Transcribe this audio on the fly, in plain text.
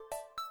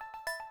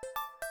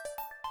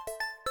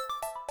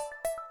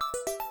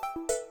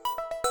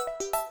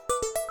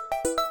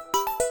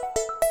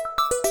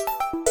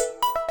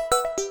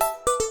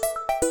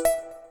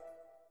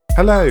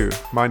Hello,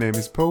 my name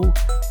is Paul,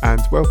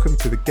 and welcome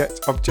to the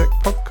Get Object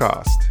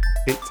podcast.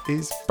 It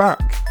is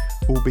back,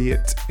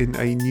 albeit in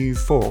a new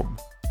form.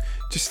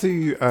 Just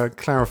to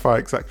clarify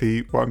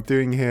exactly what I'm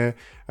doing here,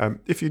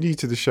 if you're new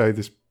to the show,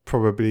 this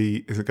probably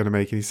isn't going to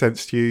make any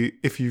sense to you.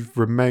 If you've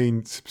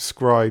remained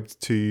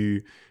subscribed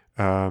to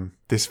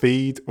this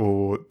feed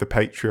or the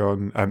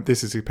Patreon,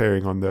 this is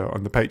appearing on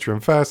the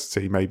Patreon first,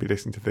 so you may be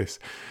listening to this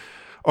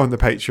on the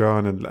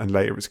Patreon, and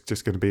later it's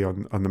just going to be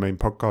on the main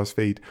podcast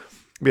feed.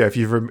 But yeah, if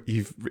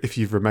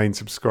you've remained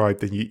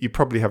subscribed, then you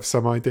probably have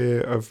some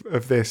idea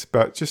of this.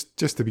 But just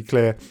to be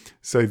clear,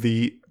 so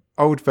the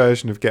old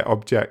version of Get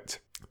Object,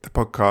 the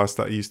podcast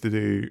that I used to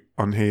do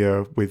on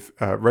here with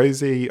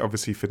Rosie,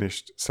 obviously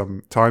finished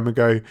some time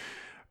ago.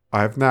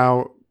 I have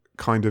now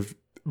kind of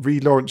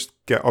relaunched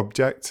Get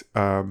Object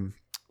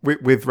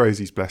with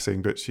Rosie's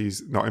blessing, but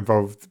she's not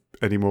involved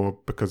anymore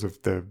because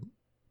of the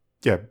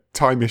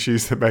time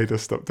issues that made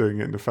us stop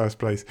doing it in the first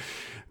place.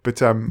 But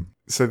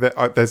so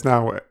there's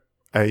now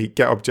a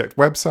Get Object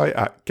website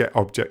at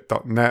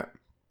getobject.net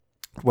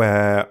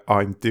where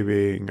I'm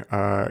doing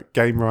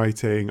game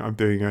writing. I'm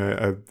doing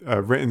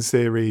a written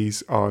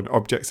series on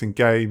objects in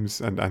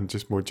games and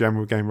just more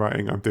general game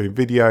writing. I'm doing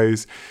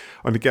videos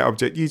on the Get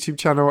Object YouTube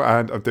channel,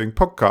 and I'm doing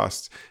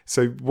podcasts.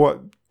 So what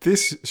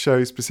this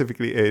show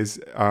specifically is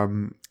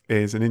an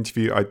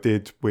interview I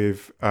did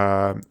with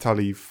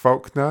Tali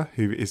Faulkner,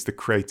 who is the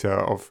creator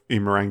of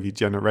Umurangi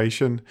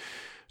Generation,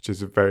 which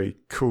is a very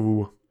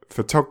cool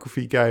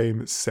photography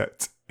game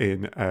set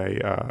in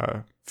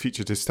a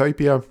future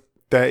dystopia.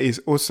 There is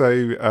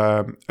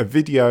also a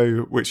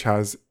video which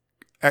has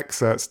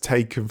excerpts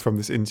taken from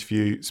this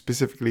interview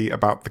specifically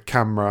about the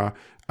camera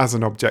as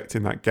an object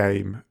in that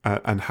game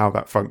and how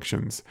that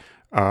functions.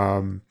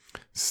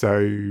 So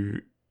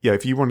yeah,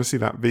 if you want to see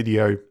that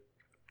video,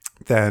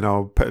 then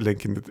I'll put a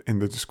link in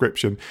the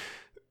description.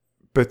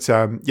 But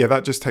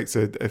that just takes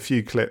a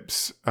few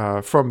clips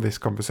from this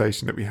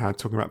conversation that we had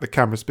talking about the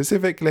camera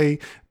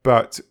specifically.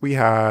 But we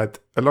had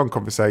a long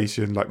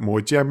conversation, like more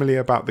generally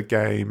about the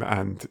game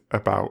and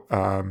about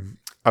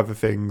other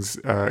things,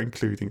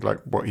 including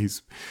like what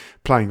he's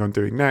planning on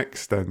doing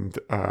next and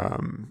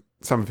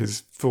some of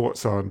his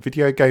thoughts on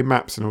video game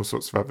maps and all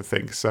sorts of other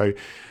things. So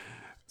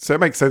it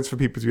makes sense for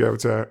people to be able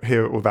to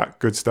hear all that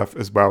good stuff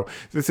as well.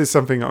 This is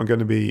something I'm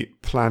going to be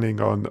planning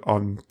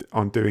on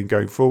doing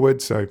going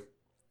forward. So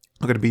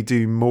I'm going to be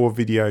doing more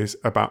videos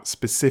about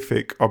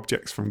specific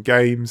objects from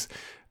games.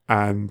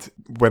 And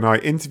when I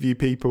interview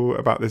people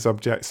about those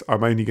objects,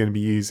 I'm only going to be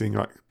using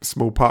like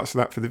small parts of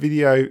that for the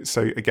video.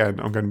 So again,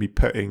 I'm going to be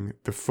putting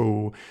the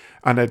full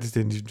unedited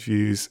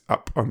interviews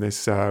up on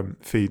this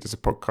feed as a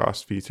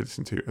podcast for you to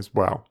listen to as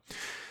well.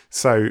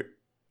 So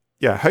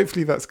yeah,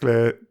 hopefully that's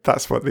clear.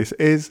 That's what this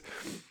is.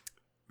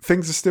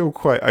 Things are still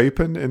quite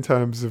open in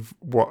terms of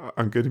what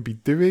I'm going to be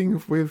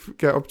doing with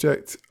Get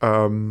Object.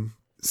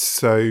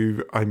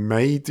 So I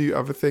may do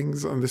other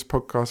things on this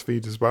podcast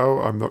feed as well.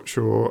 I'm not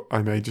sure.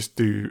 I may just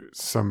do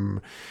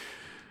some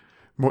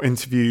more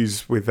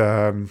interviews with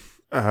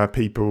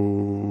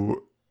people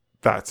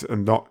that are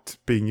not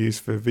being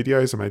used for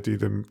videos. I may do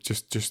them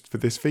just for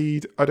this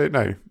feed. I don't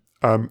know.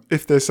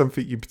 If there's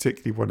something you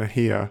particularly want to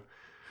hear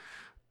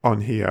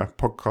on here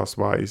podcast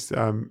wise,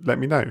 let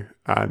me know,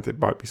 and it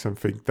might be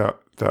something that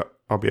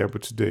I'll be able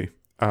to do.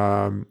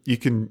 You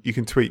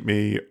can tweet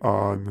me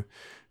on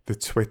the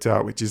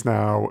Twitter, which is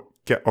now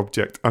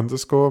getobject_,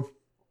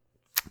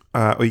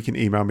 or you can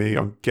email me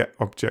on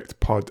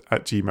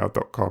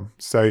getobjectpod@gmail.com.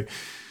 So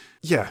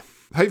yeah,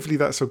 hopefully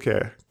that's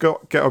okay.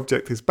 Get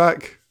Object is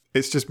back.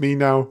 It's just me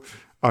now.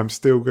 I'm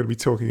still going to be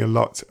talking a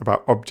lot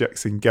about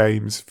objects in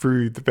games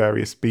through the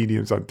various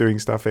mediums I'm doing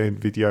stuff in,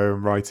 video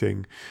and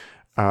writing,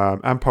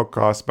 and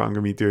podcasts, but I'm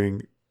going to be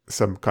doing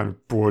some kind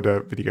of broader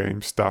video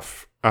game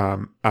stuff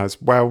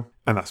as well.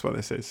 And that's what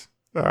this is.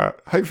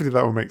 Hopefully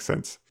that will make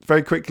sense.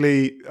 Very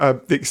quickly,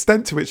 the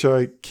extent to which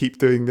I keep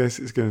doing this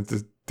is going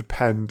to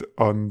depend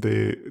on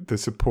the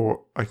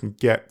support I can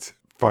get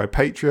via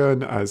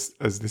Patreon, as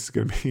this is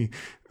going to be,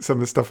 some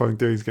of the stuff I'm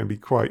doing is going to be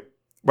quite,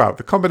 well,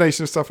 the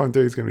combination of stuff I'm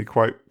doing is going to be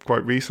quite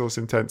resource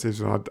intensive,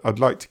 and I'd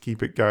like to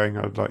keep it going.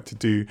 I'd like to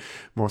do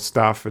more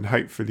stuff, and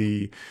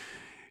hopefully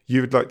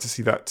you would like to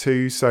see that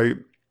too. So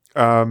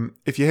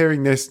if you're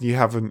hearing this and you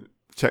haven't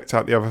checked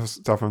out the other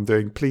stuff I'm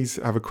doing, please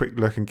have a quick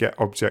look and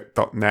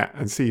getobject.net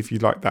and see if you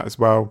like that as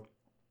well.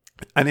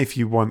 And if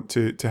you want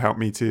to help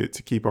me to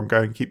keep on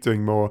going, keep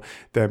doing more,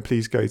 then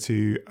please go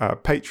to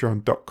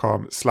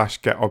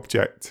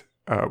patreon.com/getobject,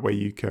 where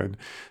you can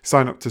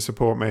sign up to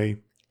support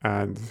me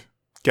and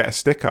get a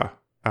sticker,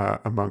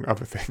 among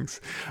other things.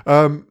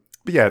 But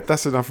yeah,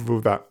 that's enough of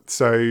all that.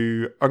 So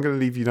I'm going to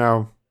leave you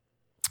now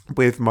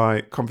with my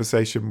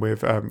conversation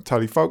with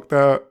Tali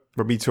Faulkner,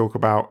 where we talk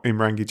about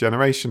Umurangi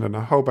Generation and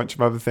a whole bunch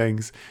of other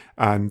things.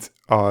 And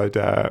I'd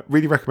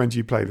really recommend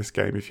you play this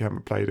game if you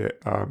haven't played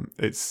it.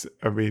 It's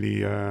a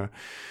really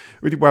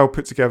well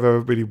put together,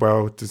 really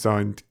well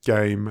designed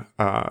game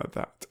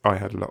that I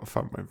had a lot of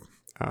fun with.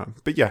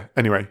 But yeah,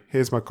 anyway,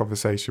 here's my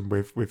conversation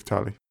with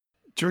Tali.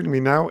 Joining me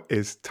now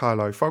is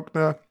Tali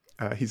Faulkner.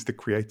 He's the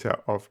creator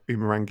of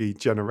Umurangi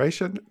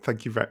Generation.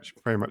 Thank you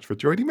very much for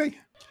joining me.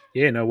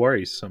 Yeah, no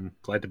worries. I'm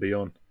glad to be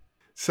on.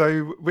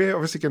 So we're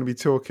obviously going to be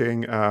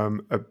talking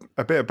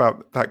a bit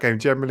about that game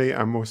generally,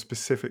 and more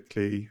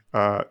specifically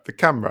the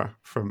camera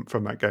from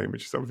that game,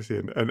 which is obviously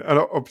an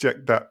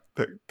object that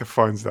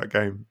defines that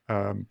game.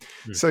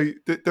 So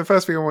the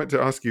first thing I wanted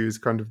to ask you is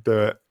kind of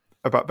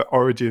about the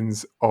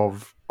origins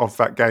of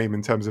that game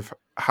in terms of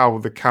how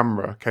the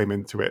camera came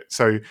into it.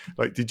 So,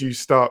 like, did you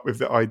start with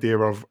the idea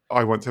of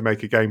I want to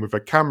make a game with a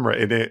camera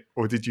in it,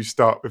 or did you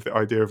start with the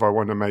idea of I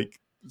want to make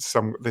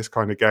this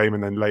kind of game,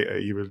 and then later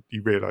you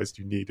realized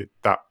you needed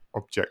that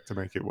object to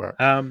make it work?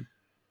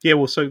 Yeah,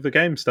 well, so the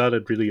game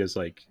started really as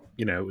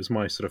it was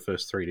my sort of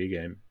first 3D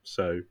game.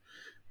 So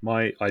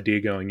my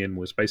idea going in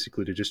was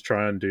basically to just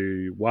try and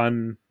do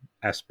one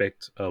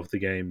aspect of the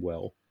game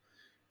well,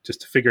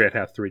 just to figure out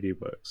how 3D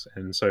works.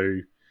 And so,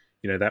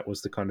 that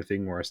was the kind of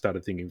thing where I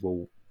started thinking,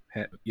 well,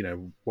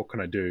 what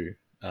can I do?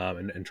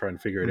 And try and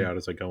figure it out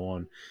as I go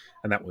on.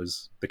 And that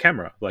was the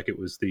camera. Like, it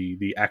was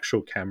the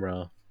actual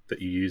camera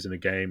that you use in a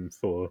game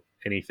for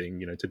anything,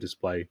 to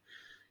display,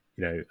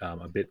 a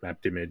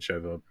bitmapped image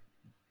over,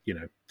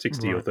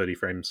 60 or Right. 30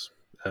 frames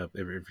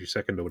every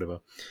second or whatever.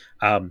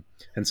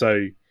 And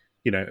so,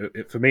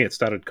 for me, it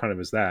started kind of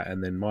as that.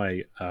 And then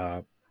my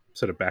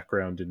sort of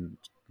background in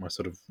my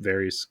sort of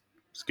various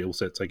skill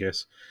sets, I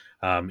guess,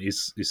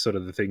 is sort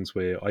of the things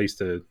where I used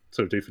to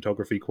sort of do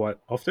photography quite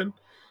often.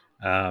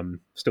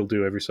 Still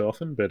do every so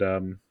often, but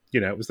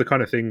it was the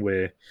kind of thing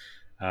where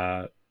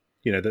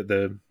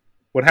the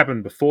what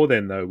happened before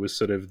then though was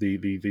sort of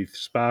the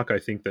spark, I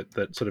think,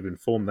 that sort of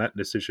informed that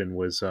decision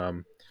was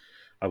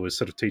I was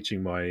sort of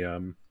teaching my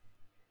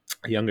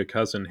younger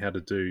cousin how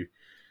to do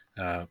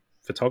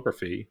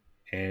photography,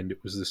 and it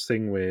was this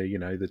thing where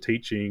the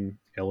teaching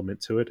element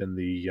to it and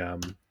the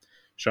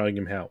showing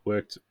him how it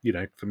worked.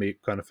 For me,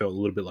 it kind of felt a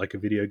little bit like a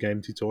video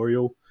game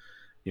tutorial.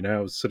 I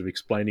was sort of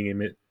explaining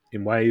him it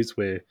in ways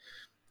where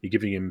you're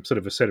giving him sort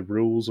of a set of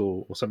rules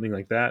or something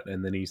like that,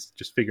 and then he's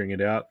just figuring it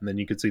out. And then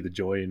you could see the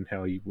joy in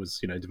how he was,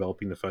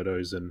 developing the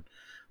photos and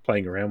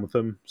playing around with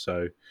them.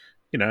 So,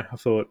 I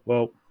thought,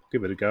 well,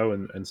 give it a go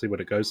and see what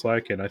it goes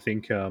like. And I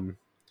think,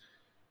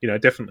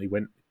 it definitely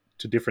went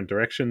to different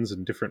directions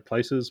and different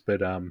places.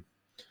 But,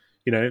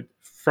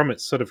 from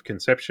its sort of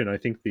conception, I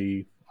think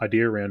the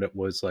idea around it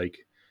was like,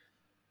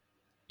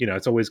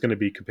 it's always going to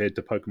be compared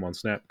to Pokemon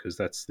Snap because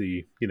that's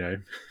the,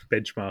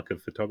 benchmark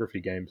of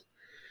photography games.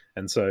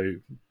 And so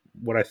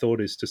what I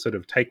thought is to sort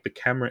of take the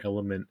camera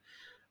element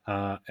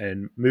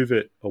and move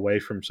it away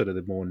from sort of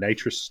the more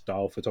nature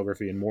style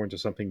photography and more into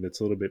something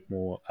that's a little bit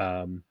more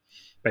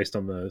based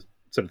on the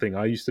sort of thing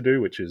I used to do,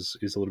 which is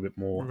a little bit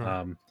more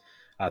Right.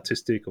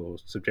 artistic or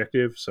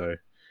subjective. So,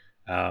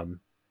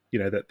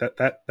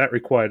 that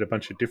required a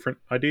bunch of different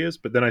ideas.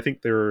 But then I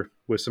think there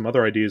were some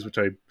other ideas which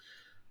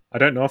I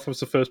don't know if I was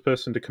the first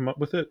person to come up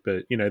with it,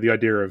 but the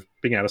idea of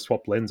being able to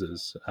swap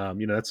lenses,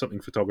 that's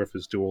something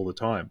photographers do all the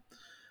time.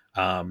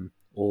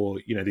 Or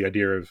the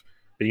idea of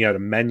being able to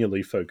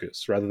manually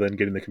focus rather than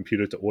getting the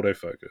computer to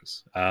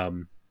autofocus.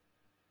 And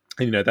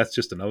that's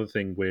just another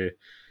thing where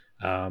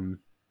um,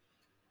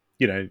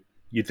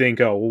 you think,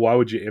 oh, well, why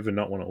would you ever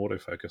not want to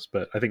autofocus?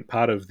 But I think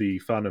part of the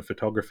fun of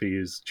photography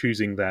is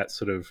choosing that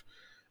sort of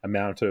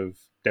amount of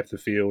depth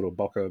of field or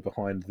bokeh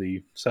behind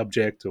the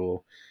subject,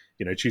 or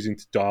choosing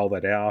to dial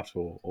that out,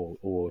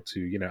 or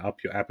to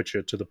up your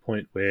aperture to the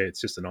point where it's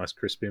just a nice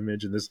crisp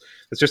image. And there's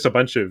just a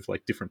bunch of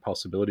like different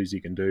possibilities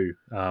you can do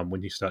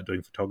when you start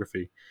doing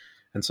photography.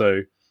 And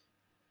so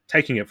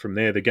taking it from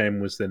there, the game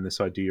was then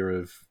this idea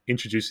of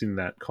introducing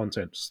that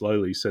content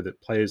slowly so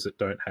that players that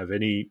don't have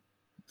any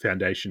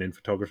foundation in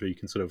photography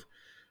can sort of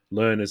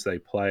learn as they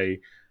play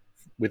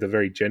with a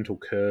very gentle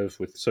curve.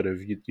 With sort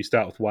of you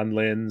start with one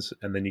lens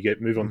and then you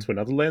move on Mm. to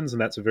another lens,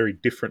 and that's a very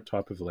different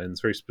type of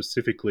lens. Very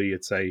specifically,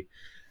 it's a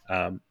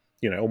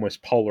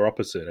almost polar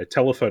opposite. A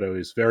telephoto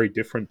is very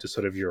different to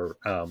sort of your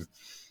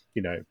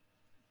you know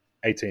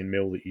 18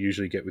 mil that you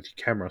usually get with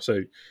your camera.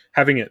 So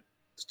having it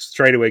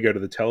straight away go to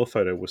the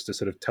telephoto was to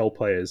sort of tell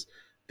players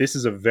this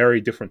is a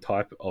very different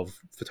type of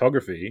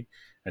photography,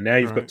 and now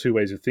you've got Right. two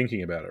ways of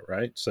thinking about it,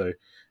 right? So,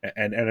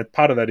 and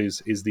part of that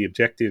is the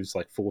objectives,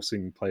 like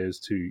forcing players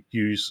to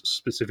use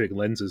specific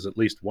lenses at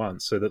least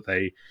once, so that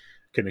they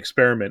can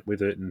experiment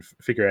with it and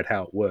figure out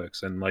how it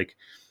works. And like,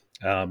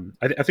 I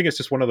think it's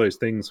just one of those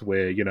things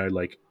where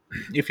like,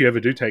 if you ever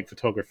do take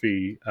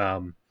photography,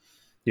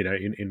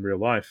 in real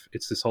life,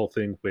 it's this whole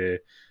thing where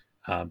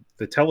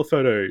the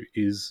telephoto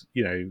is,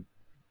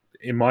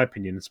 in my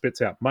opinion, it spits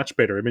out much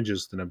better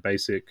images than a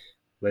basic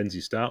lens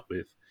you start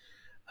with.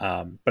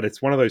 But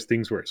it's one of those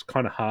things where it's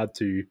kind of hard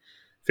to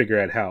figure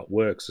out how it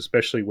works,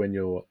 especially when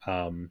you're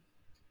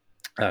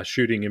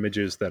shooting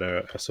images that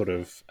are sort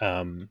of,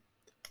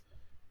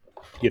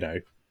 you know,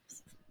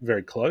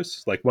 very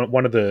close. Like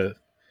one of the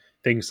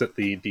things that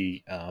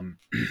the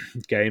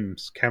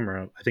game's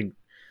camera, I think,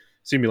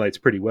 simulates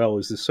pretty well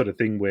is this sort of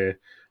thing where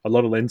a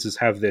lot of lenses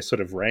have their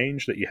sort of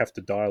range that you have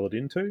to dial it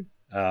into.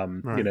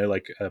 Right.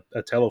 Like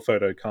a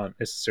telephoto can't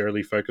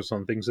necessarily focus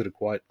on things that are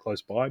quite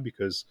close by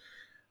because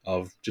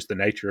of just the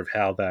nature of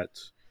how that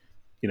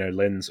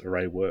lens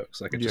array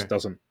works. Like it Yeah. just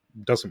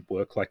doesn't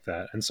work like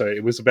that. And so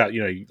it was about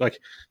like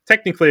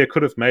technically it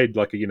could have made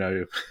like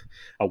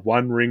a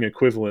one ring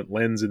equivalent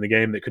lens in the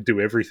game that could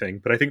do everything,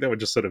 but I think that would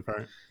just sort of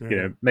Right.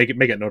 Yeah. make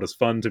it not as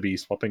fun to be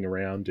swapping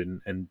around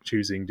and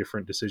choosing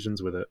different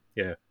decisions with it.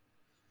 Yeah.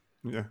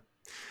 Yeah.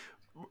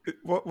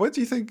 What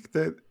do you think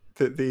that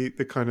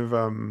the kind of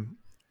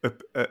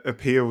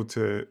appeal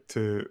to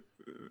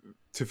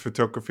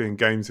photography in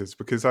games is?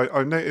 Because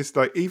I noticed,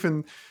 like,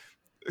 even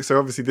so,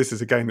 obviously this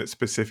is a game that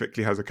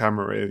specifically has a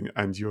camera in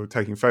and you're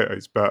taking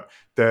photos, but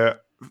their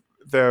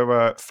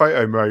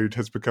photo mode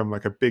has become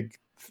like a big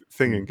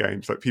thing in Mm.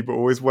 games. Like, people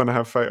always want to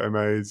have photo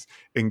modes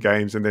in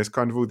games, and there's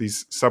kind of all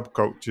these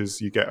subcultures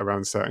you get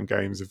around certain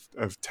games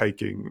of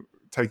taking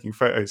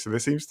photos. So there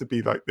seems to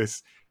be like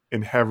this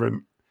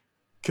inherent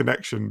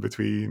connection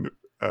between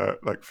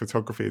like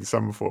photography in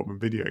some form and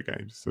video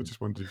games. So I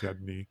just wondered if you had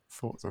any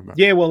thoughts on that.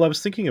 Yeah, well, I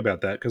was thinking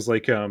about that because,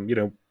 like,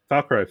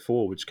 Far Cry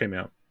 4, which came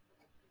out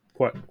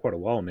quite a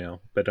while now,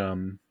 but I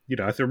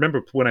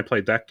remember when I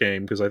played that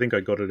game because I think I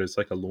got it as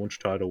like a launch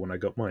title when I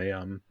got my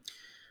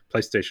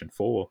PlayStation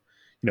 4.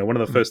 One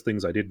of the Mm. first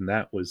things I did in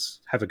that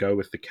was have a go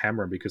with the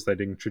camera because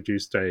they'd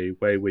introduced a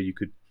way where you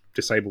could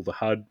disable the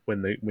HUD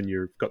when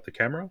you've got the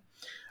camera,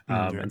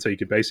 Yeah. and so you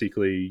could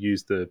basically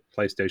use the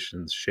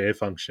PlayStation's share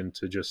function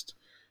to just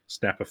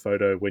snap a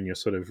photo when you're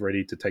sort of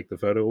ready to take the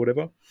photo or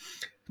whatever.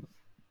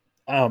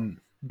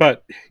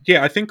 But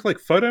yeah, I think like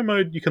photo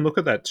mode, you can look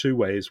at that two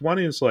ways. One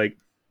is like,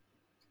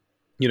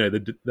 a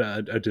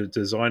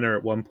designer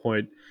at one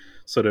point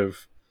sort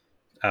of,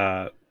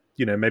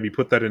 maybe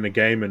put that in a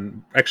game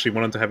and actually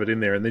wanted to have it in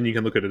there. And then you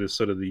can look at it as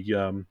sort of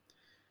the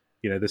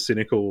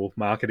cynical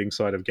marketing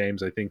side of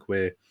games, I think,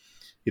 where,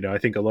 I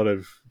think a lot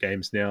of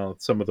games now,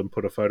 some of them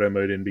put a photo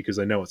mode in because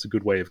they know it's a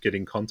good way of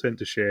getting content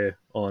to share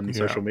on Yeah.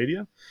 social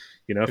media.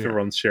 If Yeah.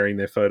 everyone's sharing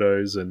their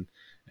photos and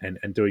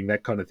doing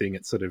that kind of thing,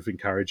 it's sort of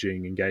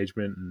encouraging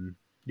engagement and,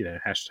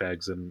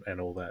 hashtags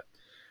and all that.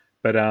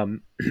 But,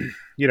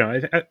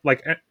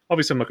 like,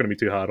 obviously I'm not going to be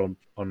too hard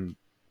on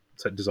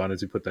set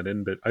designers who put that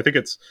in, but I think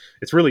it's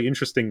really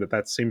interesting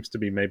that seems to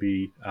be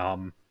maybe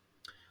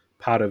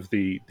part of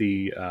the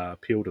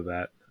appeal to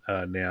that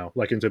now,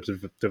 like in terms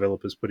of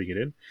developers putting it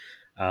in.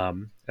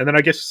 And then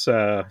I guess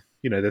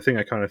the thing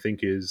I kind of think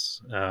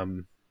is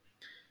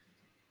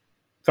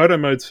photo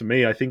modes for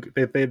me. I think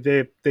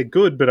they're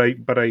good, but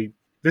I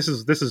this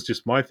is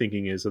just my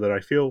thinking is that I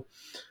feel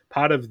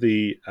part of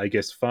the, I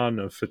guess, fun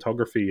of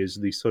photography is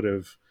the sort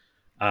of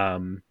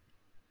um,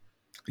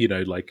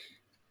 like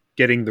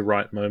getting the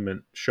right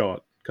moment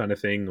shot kind of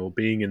thing, or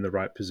being in the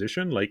right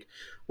position. Like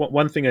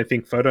one thing I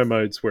think photo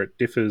modes where it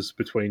differs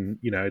between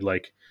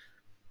like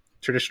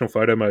traditional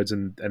photo modes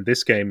and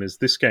this game is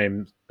this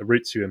game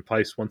roots you in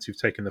place once you've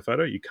taken the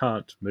photo. You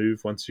can't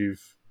move once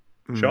you've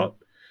Mm. shot.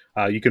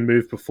 You can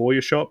move before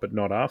you shot, but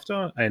not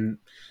after. And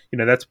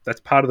that's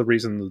part of the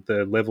reason that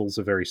the levels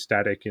are very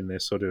static in their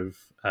sort of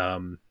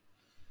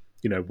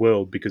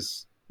world,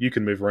 because you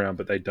can move around,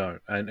 but they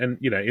don't. And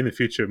in the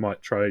future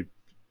might try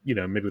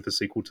maybe with a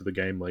sequel to the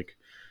game, like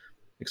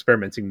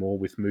experimenting more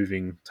with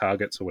moving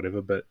targets or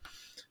whatever. But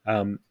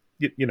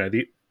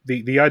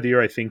the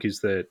idea I think is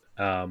that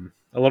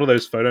a lot of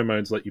those photo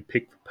modes let you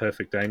pick the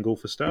perfect angle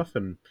for stuff,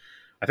 and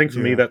I think for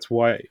me Yeah. that's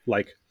why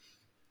like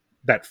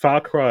that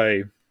Far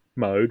Cry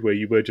mode where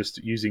you were just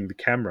using the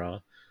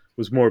camera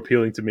was more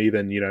appealing to me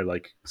than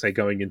like say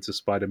going into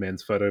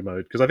Spider-Man's photo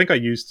mode, because I think I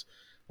used,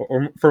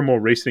 or for a more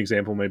recent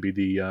example, maybe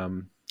the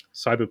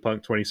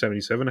Cyberpunk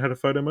 2077 had a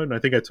photo mode, and I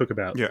think I took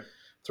about Yeah.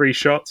 3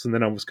 shots, and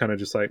then I was kind of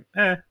just like,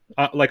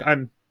 like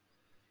I'm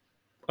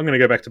going to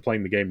go back to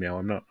playing the game now.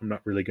 I'm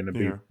not really going to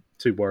be Yeah.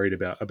 too worried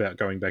about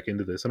going back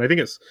into this. And I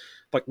think it's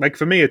like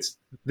for me,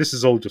 this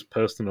is all just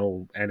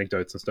personal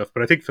anecdotes and stuff.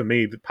 But I think for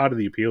me, part of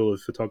the appeal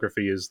of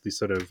photography is the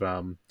sort of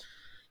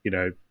you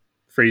know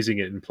freezing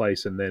it in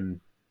place and then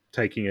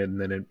taking it and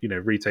then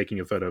retaking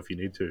a photo if you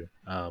need to.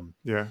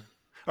 Yeah.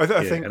 I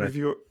Yeah, think and I with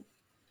your,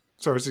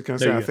 sorry, I was just going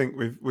to no, say, I yeah, think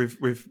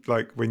with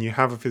like when you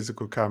have a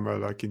physical camera,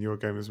 like in your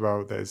game as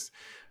well,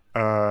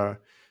 uh,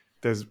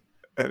 there's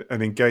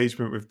an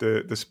engagement with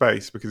the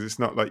space, because it's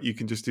not like you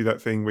can just do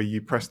that thing where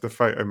you press the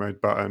photo mode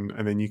button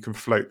and then you can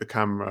float the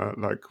camera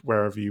like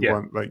wherever you yeah.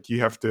 want. Like, you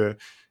have to,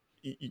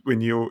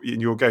 when you're in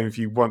your game, if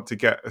you want to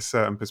get a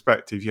certain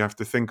perspective, you have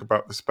to think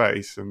about the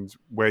space and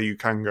where you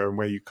can go and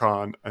where you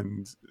can't,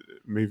 and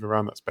move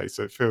around that space.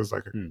 So it feels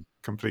like a Hmm.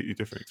 completely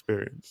different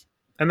experience.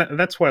 And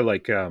that's why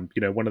like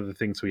one of the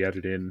things we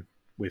added in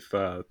with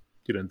the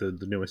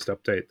newest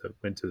update that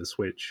went to the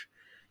Switch,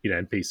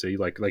 and PC,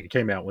 like it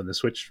came out when the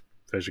Switch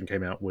version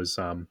came out, was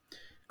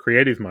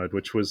creative mode,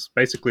 which was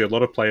basically a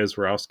lot of players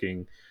were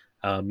asking,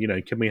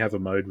 can we have a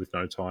mode with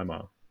no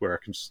timer where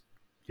I can just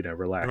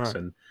relax? Right.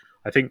 And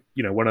I think,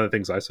 one of the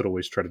things I sort of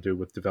always try to do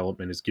with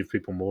development is give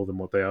people more than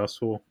what they ask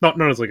for.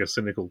 Not as like a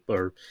cynical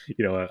or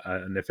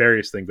a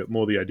nefarious thing, but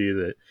more the idea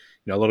that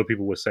a lot of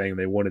people were saying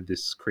they wanted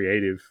this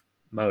creative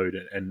mode,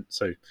 and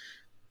so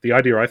the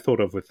idea I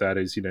thought of with that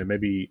is,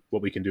 maybe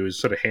what we can do is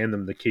sort of hand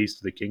them the keys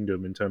to the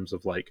kingdom in terms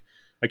of like,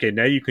 okay,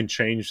 now you can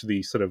change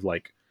the sort of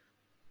like,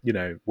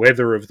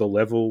 weather of the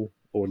level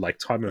or like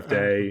time of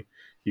day.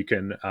 You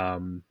can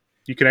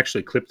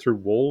actually clip through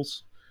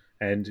walls,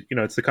 and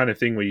it's the kind of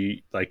thing where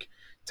you like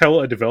tell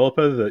a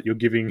developer that you're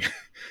giving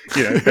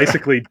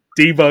basically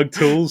debug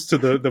tools to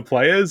the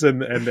players,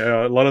 and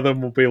a lot of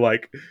them will be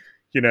like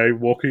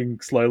walking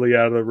slowly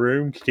out of the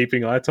room,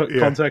 keeping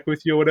contact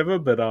with you or whatever.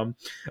 But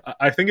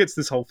I think it's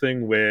this whole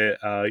thing where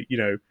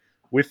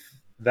with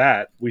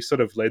that we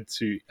sort of led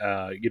to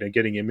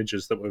getting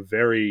images that were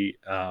very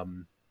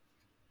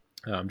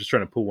I'm just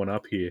trying to pull one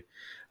up here.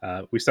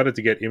 We started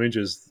to get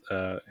images.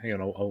 Hang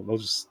on, I'll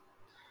just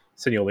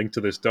send you a link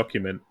to this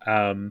document.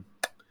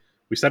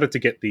 We started to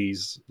get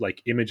these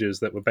like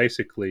images that were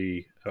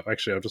basically.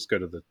 Actually, I'll just go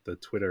to the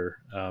Twitter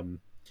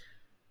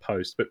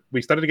post. But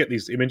we started to get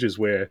these images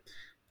where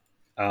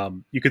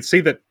you could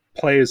see that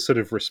players sort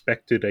of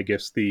respected, I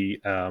guess, the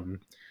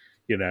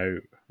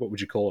what would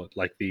you call it?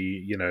 Like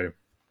the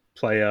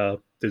player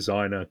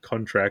designer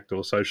contract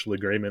or social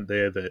agreement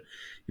there that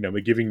we're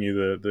giving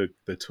you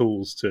the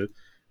tools to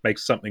make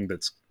something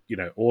that's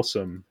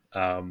awesome,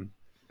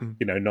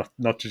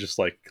 not to just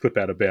like clip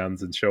out of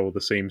bounds and show all the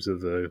seams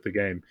of the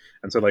game.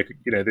 And so like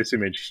this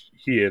image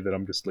here that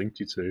I'm just linked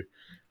you to,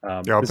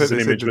 I'll this put is an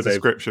this image in the where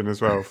description as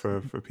well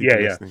for people yeah,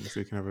 listening, so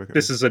you can have a look at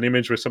this is an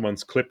image where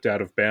someone's clipped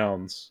out of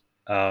bounds,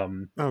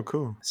 Oh,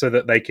 cool. so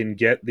that they can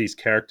get these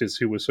characters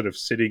who were sort of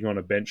sitting on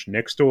a bench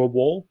next to a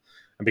wall.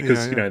 And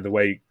because the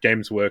way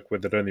games work, where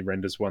it only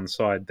renders one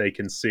side, they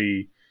can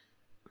see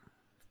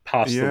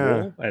past the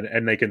wall,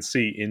 and they can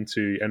see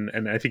into,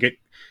 and I think it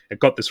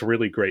got this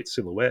really great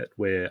silhouette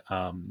where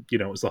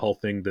it was the whole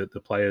thing that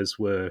the players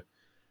were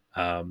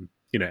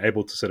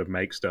able to sort of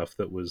make stuff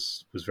that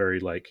was very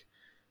like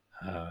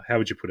how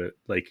would you put it,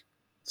 like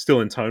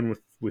still in tone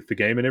with the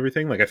game and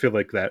everything. Like I feel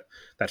like that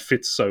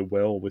fits so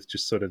well with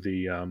just sort of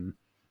the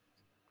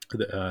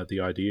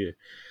idea.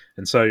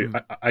 And so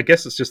I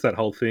guess it's just that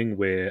whole thing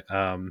where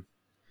I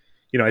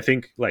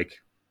think like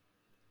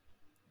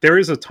there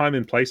is a time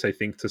and place, I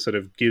think, to sort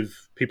of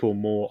give people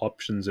more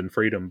options and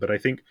freedom. But I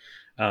think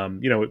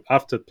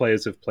after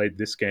players have played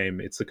this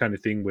game, it's the kind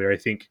of thing where I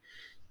think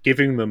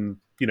giving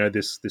them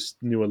this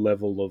newer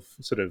level of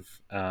sort of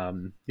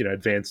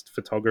advanced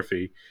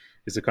photography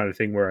is the kind of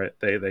thing where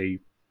they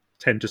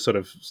tend to sort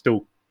of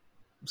still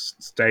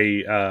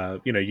stay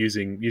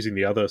using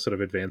the other sort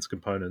of advanced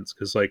components,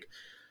 because like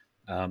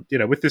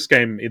with this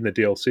game in the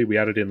DLC we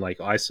added in like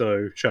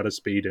ISO, shutter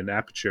speed, and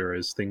aperture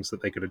as things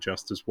that they could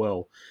adjust as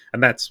well,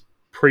 and that's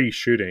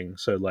pre-shooting,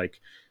 so like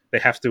they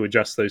have to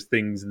adjust those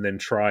things and then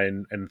try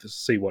and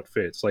see what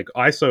fits. Like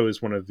ISO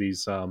is one of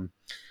these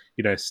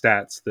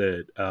stats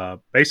that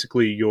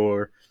basically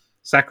you're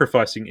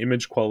sacrificing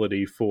image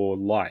quality for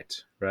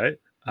light, right?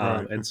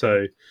 And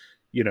so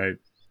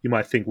you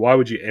might think, why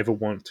would you ever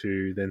want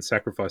to then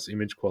sacrifice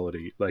image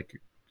quality? Like,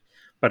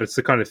 but it's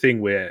the kind of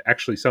thing where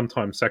actually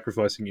sometimes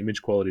sacrificing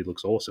image quality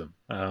looks awesome.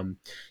 I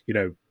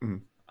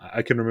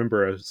can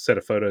remember a set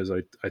of photos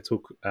I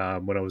took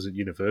when I was at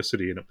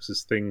university, and it was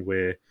this thing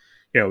where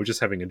we're just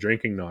having a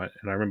drinking night,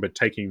 and I remember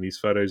taking these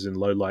photos in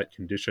low light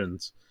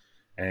conditions,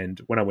 and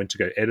when I went to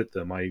go edit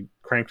them, I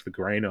cranked the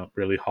grain up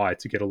really high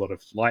to get a lot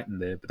of light in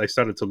there, but they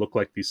started to look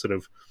like these sort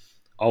of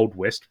Old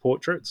West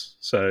portraits.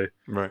 So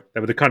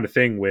they were the kind of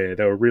thing where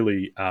they were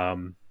really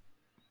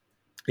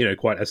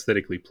quite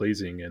aesthetically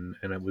pleasing, and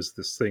it was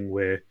this thing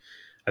where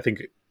I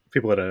think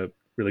people had a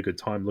really good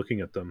time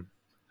looking at them.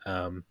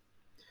 I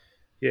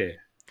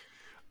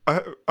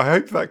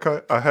hope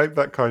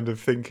that kind of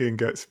thinking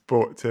gets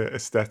brought to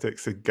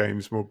aesthetics in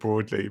games more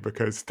broadly,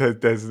 because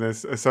there's an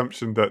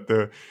assumption that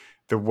the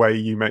way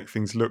you make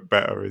things look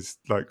better is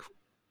like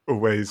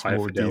always higher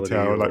more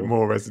detail, like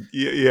more more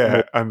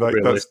and like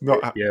that's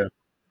not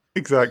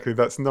exactly,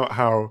 that's not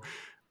how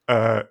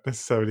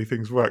necessarily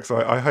things work. So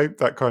I hope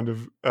that kind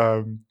of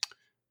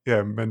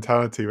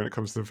mentality when it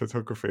comes to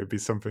photography would be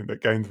something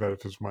that game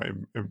developers might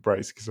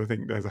embrace, because I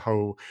think there's a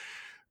whole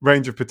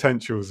range of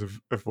potentials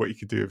of what you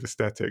could do with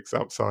aesthetics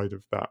outside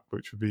of that,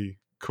 which would be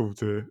cool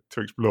to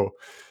explore.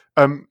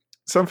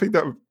 Something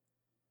I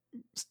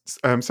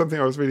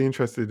was really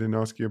interested in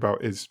asking you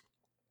about is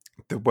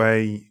the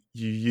way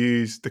you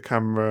use the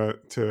camera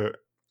to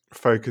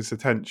focus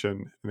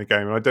attention in the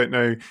game. And I don't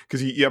know,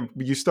 because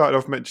you started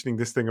off mentioning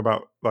this thing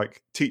about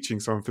like teaching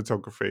someone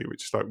photography,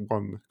 which is like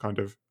one kind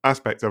of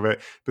aspect of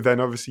it, but then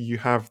obviously you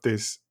have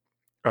this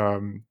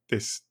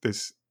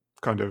this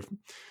kind of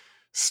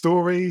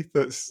story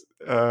that's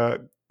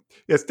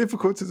it's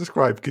difficult to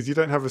describe, because you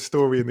don't have a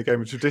story in the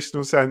game in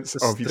traditional sense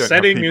of you the don't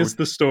setting have people... is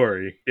the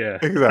story.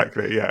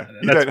 Exactly. You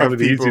That's don't probably have the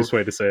people... easiest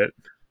way to say it.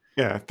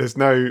 There's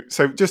no...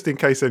 So just in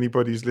case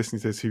anybody's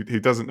listening to this who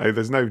doesn't know,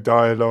 there's no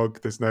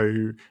dialogue, there's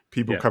no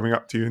people coming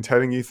up to you and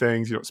telling you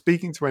things, you're not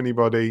speaking to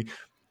anybody.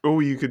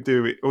 all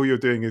you're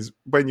doing is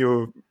when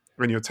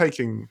you're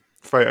taking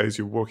photos,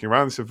 you're walking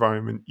around this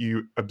environment,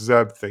 you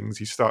observe things,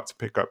 you start to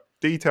pick up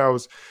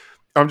details.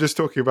 I'm just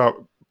talking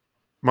about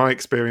my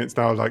experience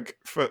now. Like,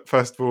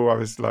 first of all, I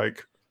was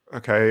like,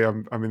 okay,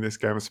 I'm in this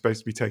game, I'm supposed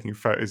to be taking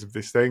photos of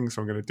this thing,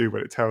 so I'm going to do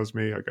what it tells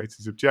me. I go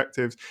to the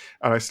objectives,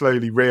 and I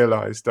slowly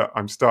realized that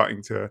I'm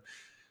starting to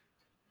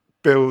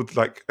build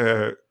like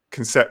a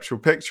conceptual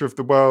picture of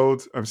the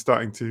world. I'm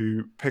starting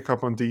to pick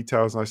up on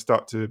details, and I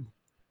start to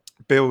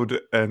build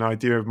an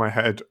idea of my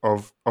head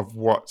of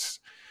what's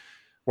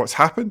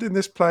happened in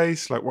this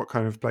place, like what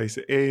kind of place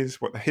it is,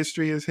 what the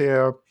history is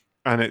here.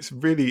 And it's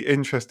really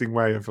interesting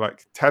way of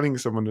like telling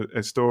someone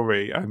a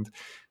story. And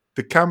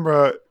the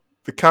camera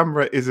the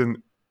camera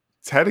isn't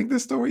telling the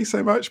story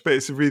so much, but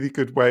it's a really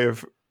good way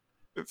of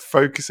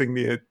focusing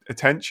the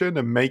attention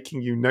and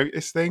making you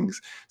notice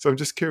things. So I'm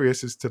just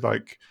curious as to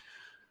like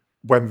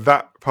when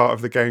that part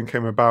of the game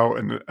came about,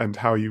 and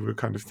how you were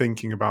kind of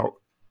thinking about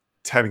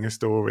telling a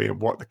story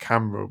and what the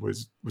camera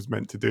was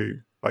meant to do.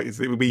 Like,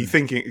 were you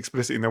thinking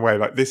explicitly in a way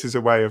like this is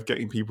a way of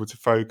getting people to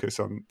focus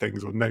on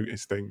things or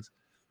notice things?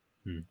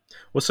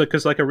 Well, so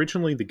because like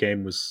originally the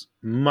game was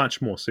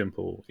much more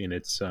simple in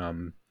its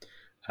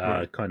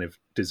Right. kind of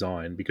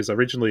design, because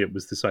originally it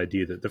was this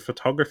idea that the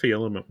photography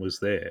element was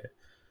there,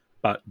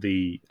 but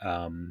the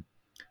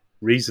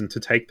reason to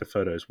take the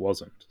photos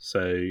wasn't.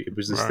 So it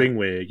was this Right. thing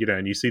where, you know,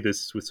 and you see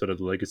this with sort of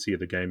the legacy of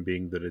the game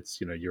being that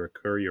it's, you know, you're a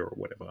courier or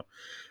whatever.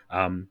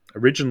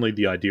 Originally,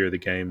 the idea of the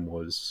game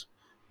was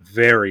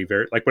very,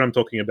 very, like what I'm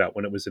talking about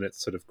when it was in its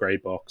sort of grey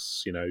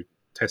box, you know,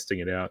 testing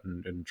it out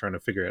and trying to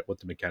figure out what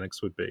the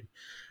mechanics would be.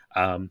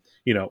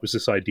 You know, it was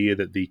this idea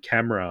that the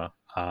camera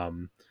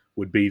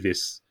would be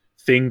this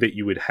thing that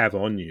you would have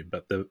on you,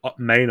 but the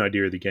main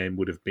idea of the game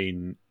would have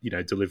been, you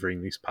know,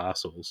 delivering these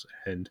parcels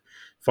and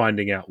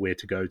finding out where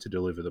to go to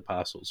deliver the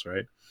parcels,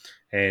 right?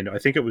 And I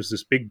think it was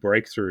this big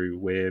breakthrough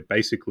where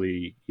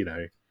basically, you know,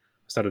 I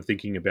started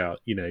thinking about,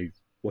 you know,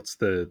 what's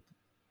the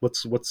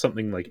what's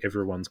something like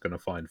everyone's going to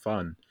find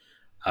fun,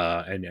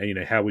 and you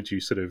know, how would you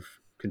sort of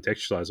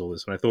contextualize all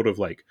this? And I thought of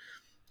like,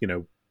 you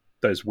know,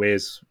 those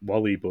Where's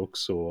Wally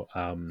books, or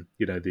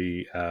you know,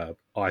 the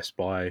I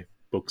Spy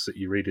books that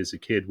you read as a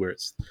kid, where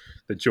it's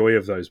the joy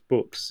of those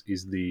books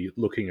is the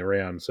looking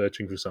around,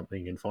 searching for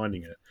something and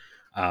finding it.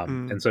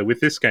 And Mm. so with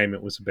this game,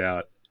 it was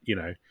about, you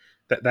know,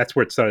 that's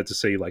where it started to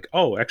see like,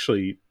 oh,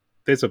 actually,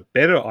 there's a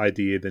better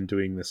idea than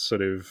doing this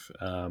sort of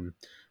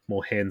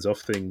more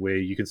hands-off thing where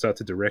you can start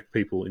to direct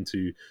people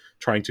into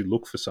trying to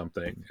look for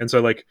something. And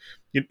so like,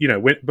 you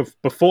know,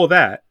 before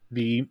that,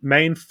 the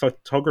main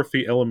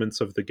photography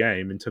elements of the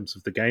game in terms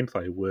of the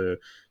gameplay were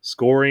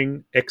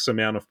scoring X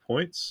amount of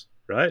points,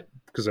 right?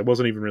 Because there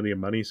wasn't even really a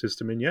money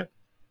system in yet.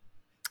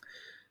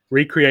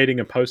 Recreating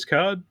a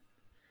postcard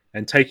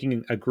and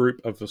taking a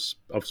group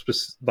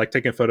like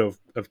taking a photo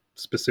of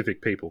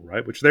specific people,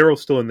 right? Which they're all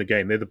still in the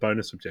game. They're the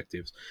bonus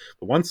objectives.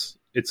 But once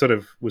it sort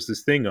of was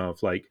this thing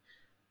of like,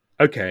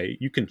 okay,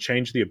 you can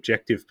change the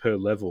objective per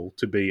level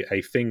to be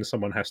a thing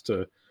someone has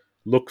to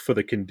look for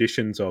the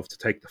conditions of to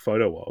take the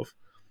photo of,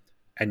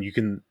 and you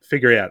can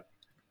figure out,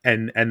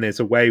 and there's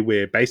a way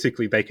where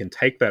basically they can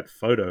take that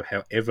photo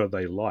however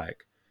they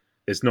like.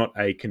 There's not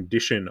a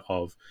condition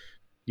of,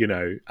 you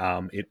know,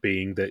 it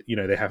being that, you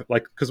know, they have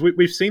like, because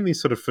we've seen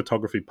these sort of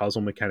photography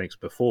puzzle mechanics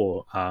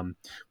before,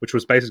 which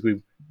was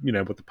basically, you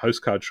know, what the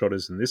postcard shot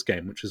is in this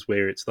game, which is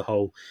where it's the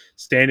whole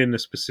stand in a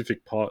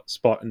specific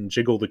spot and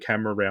jiggle the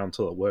camera around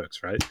till it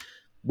works, right?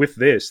 With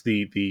this,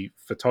 the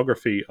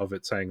photography of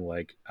it saying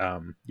like,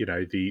 you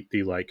know,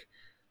 the like,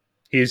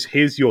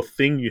 here's your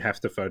thing you have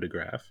to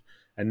photograph,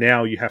 and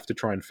now you have to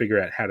try and figure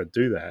out how to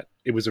do that.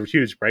 It was a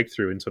huge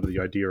breakthrough in sort of the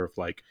idea of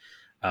like,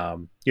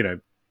 you know,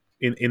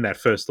 in that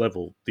first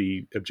level,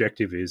 the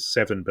objective is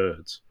 7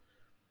 birds.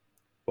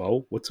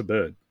 Well, what's a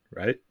bird,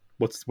 right?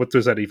 What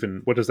does that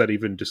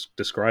even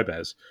describe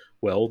as?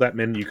 Well, that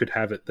meant you could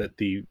have it that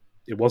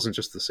it wasn't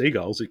just the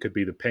seagulls; it could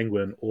be the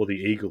penguin or the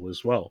eagle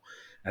as well.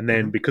 And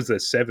then Hmm. because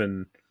there's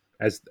seven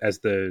as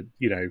the,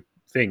 you know,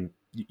 thing,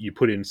 you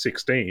put in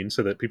 16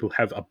 so that people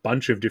have a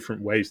bunch of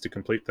different ways to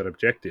complete that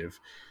objective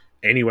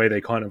any way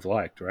they kind of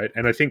liked, right?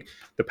 And I think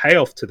the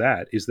payoff to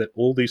that is that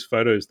all these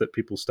photos that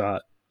people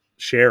start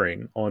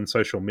sharing on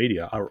social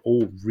media are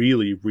all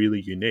really, really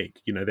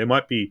unique. You know, they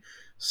might be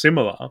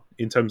similar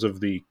in terms of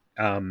the,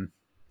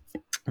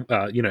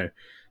 you know,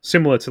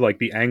 similar to like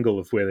the angle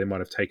of where they might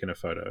have taken a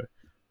photo,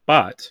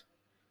 but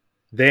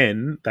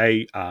then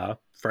they are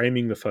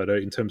framing the photo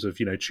in terms of,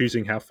 you know,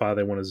 choosing how far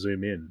they want to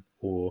zoom in,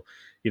 or,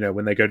 you know,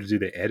 when they go to do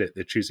their edit,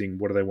 they're choosing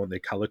what do they want their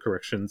color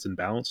corrections and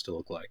balance to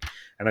look like.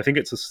 And I think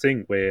it's this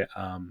thing where,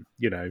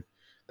 you know,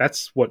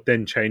 that's what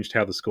then changed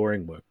how the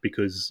scoring worked,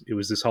 because it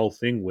was this whole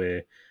thing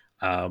where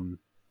um,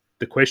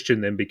 the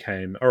question then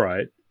became, all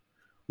right,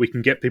 we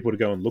can get people to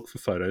go and look for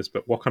photos,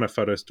 but what kind of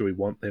photos do we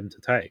want them to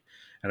take?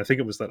 And I think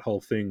it was that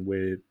whole thing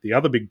where the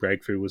other big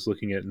breakthrough was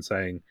looking at it and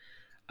saying,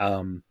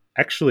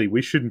 actually,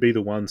 we shouldn't be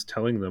the ones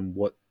telling them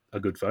what a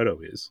good photo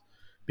is.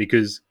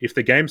 Because if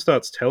the game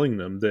starts telling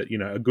them that, you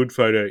know, a good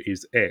photo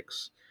is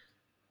X,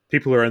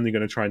 people are only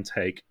going to try and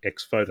take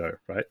X photo,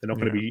 right? They're not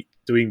going to be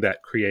doing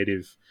that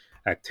creative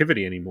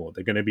activity anymore.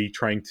 They're going to be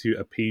trying to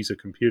appease a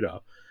computer.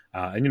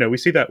 And, we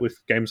see that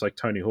with games like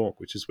Tony Hawk,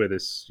 which is where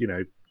this,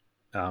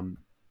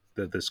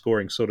 the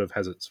scoring sort of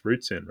has its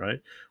roots in, right?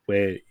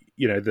 Where,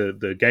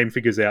 the game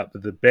figures out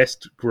that the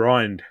best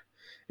grind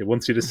it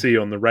wants you to see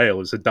on the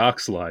rail is a dark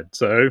slide.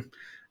 So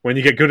when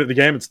you get good at the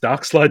game, it's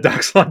dark slide,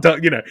 dark slide,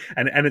 dark,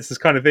 and it's this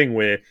kind of thing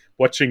where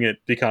watching it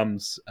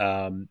becomes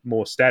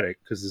more static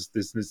because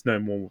there's no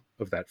more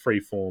of that free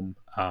form,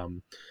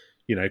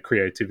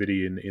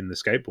 creativity in the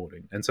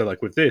skateboarding. And so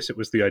like with this, it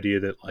was the idea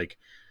that like,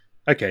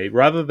 okay,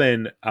 rather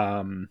than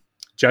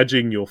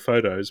judging your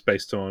photos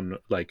based on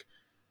like,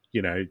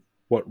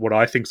 what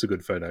I think's a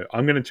good photo,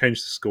 I'm going to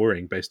change the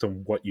scoring based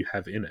on what you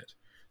have in it.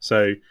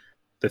 So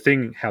the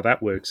thing, how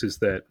that works is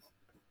that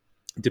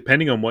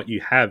depending on what you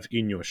have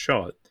in your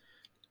shot,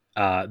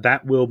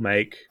 that will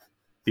make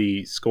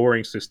the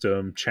scoring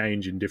system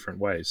change in different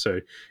ways. So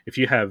if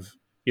you have,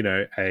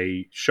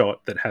 a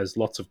shot that has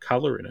lots of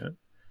color in it,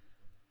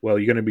 well,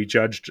 you're going to be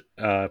judged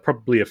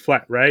probably a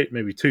flat rate,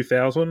 maybe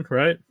 2,000,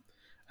 right?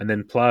 And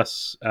then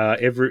plus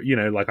every,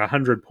 like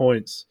 100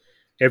 points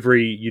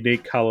every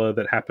unique color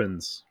that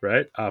happens,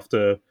 right?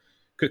 After,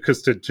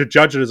 because to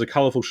judge it as a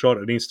colorful shot,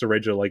 it needs to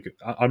register like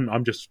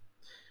I'm just,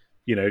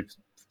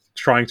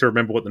 trying to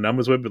remember what the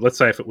numbers were, but let's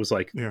say if it was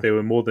like there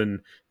were more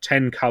than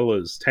 10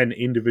 colors, 10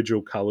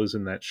 individual colors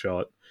in that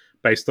shot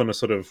based on a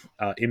sort of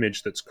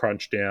image that's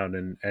crunched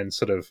down and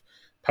sort of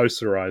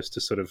posterized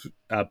to sort of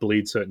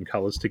bleed certain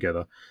colors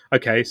together.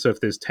 Okay, so if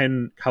there's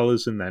 10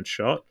 colors in that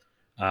shot,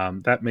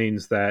 that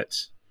means that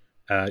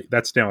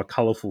that's now a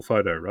colorful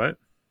photo, right?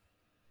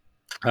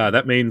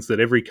 That means that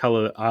every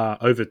color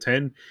over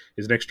 10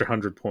 is an extra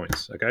 100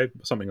 points, okay?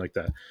 Something like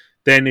that.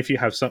 Then if you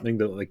have something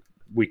that like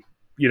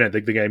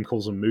the game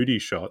calls a moody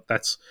shot,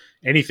 that's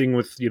anything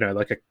with,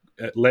 like a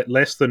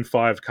less than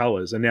 5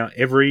 colors. And now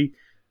every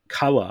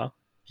color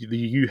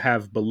you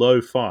have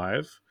below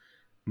 5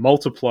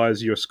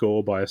 multiplies your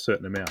score by a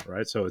certain amount,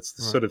 right? So it's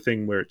the sort of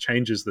thing where it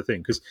changes the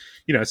thing. Because,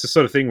 it's the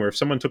sort of thing where if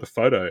someone took a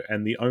photo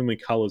and the only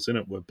colors in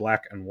it were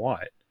black and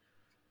white,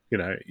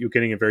 you're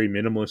getting a very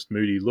minimalist,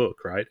 moody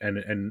look, right?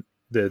 And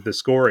the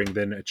scoring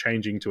then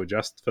changing to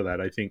adjust for that,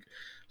 I think,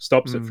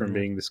 stops it from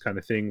being this kind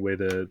of thing where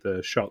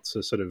the shots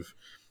are sort of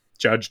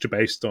judged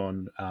based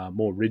on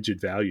more rigid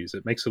values.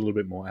 It makes it a little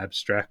bit more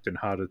abstract and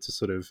harder to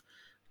sort of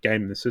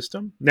game the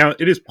system. Now,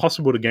 it is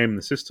possible to game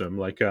the system.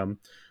 Like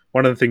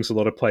one of the things a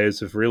lot of players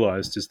have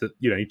realized is that,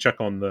 you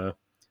chuck on the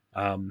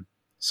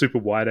super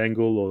wide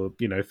angle or,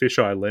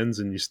 fisheye lens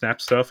and you snap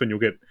stuff and you'll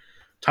get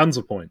tons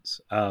of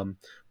points. But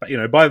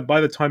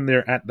by the time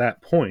they're at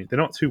that point, they're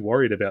not too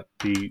worried about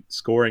the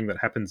scoring that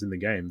happens in the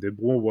game. They're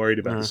more worried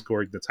about the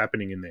scoring that's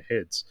happening in their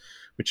heads,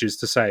 which is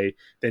to say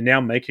they're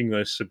now making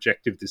those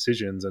subjective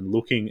decisions and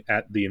looking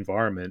at the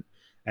environment,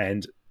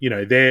 and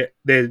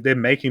they're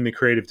making the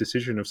creative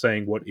decision of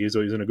saying what is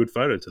or isn't a good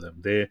photo to them.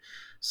 They're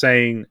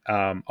saying,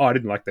 "Oh, I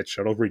didn't like that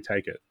shot. I'll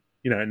retake it."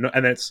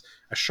 And that's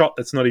a shot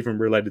that's not even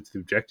related to the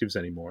objectives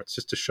anymore. It's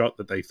just a shot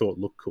that they thought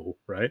looked cool,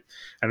 right?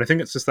 And I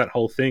think it's just that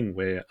whole thing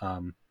where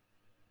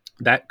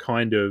that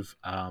kind of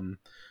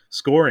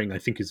scoring, I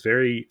think, is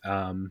very,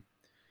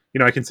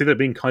 I can see that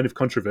being kind of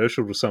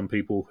controversial to some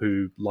people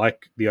who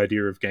like the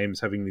idea of games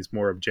having these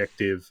more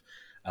objective,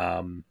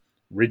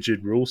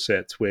 rigid rule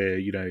sets where,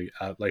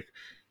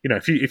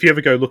 if you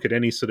ever go look at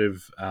any sort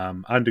of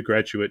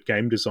undergraduate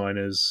game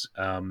designers,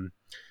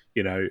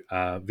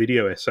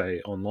 video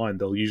essay online,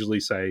 they'll usually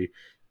say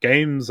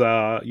games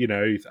are,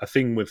 a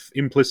thing with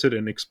implicit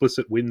and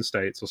explicit win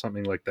states or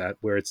something like that,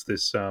 where it's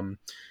this,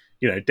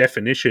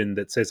 definition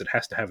that says it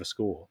has to have a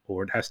score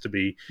or it has to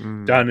be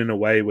done in a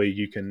way where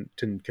you can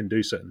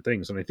do certain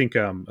things. And I think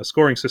a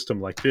scoring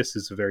system like this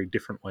is a very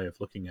different way of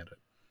looking at it.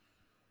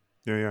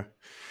 Yeah.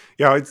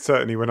 I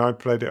certainly, when I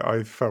played it,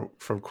 I felt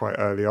from quite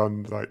early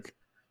on like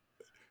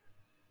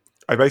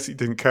I basically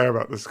didn't care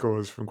about the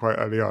scores from quite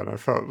early on. I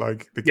felt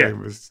like the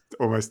game was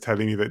almost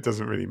telling me that it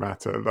doesn't really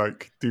matter.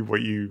 Like, do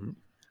what you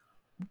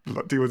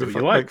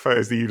make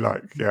photos that you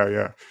like.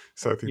 Yeah.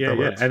 So I think that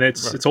works. And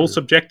it's all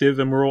subjective,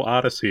 and we're all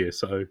artists here.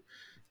 So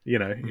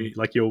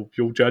like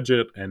you'll judge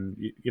it, and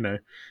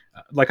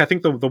like I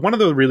think the one of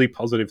the really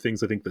positive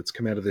things I think that's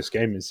come out of this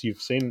game is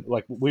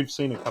we've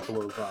seen a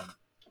couple of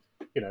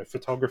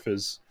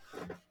photographers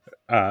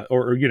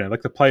or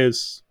like the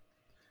players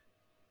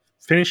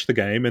finish the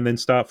game and then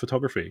start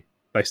photography.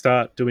 They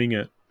start doing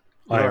it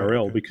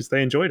IRL because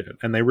they enjoyed it,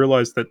 and they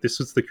realized that this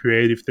is the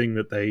creative thing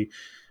that they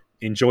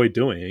enjoy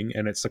doing,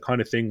 and it's the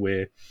kind of thing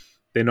where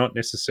they're not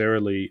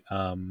necessarily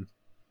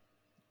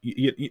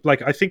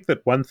like, I think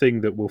that one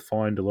thing that we'll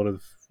find a lot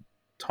of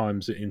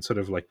times in sort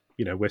of like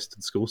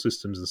Western school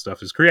systems and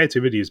stuff is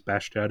creativity is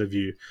bashed out of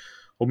you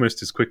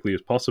almost as quickly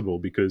as possible,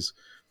 because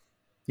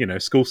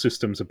school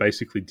systems are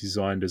basically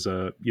designed as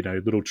a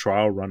little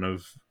trial run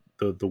of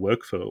the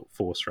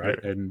workforce, right?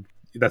 Yeah. And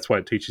that's why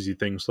it teaches you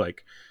things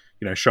like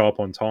show up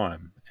on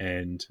time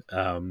and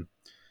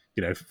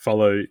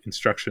follow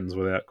instructions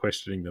without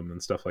questioning them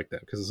and stuff like that,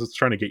 because it's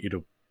trying to get you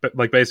to but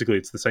like basically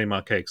it's the same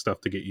archaic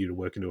stuff to get you to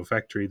work into a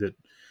factory that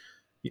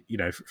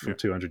Yeah. from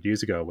 200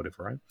 years ago or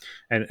whatever, right?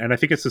 And I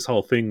think it's this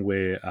whole thing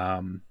where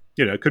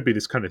it could be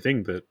this kind of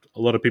thing that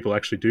a lot of people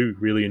actually do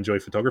really enjoy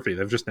photography.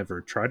 They've just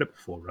never tried it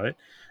before, right?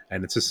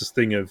 And it's just this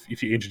thing of,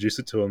 if you introduce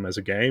it to them as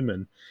a game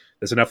and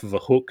there's enough of a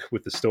hook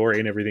with the story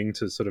and everything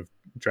to sort of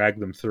drag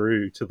them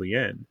through to the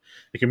end,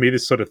 it can be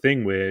this sort of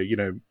thing where,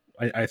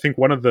 I think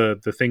one of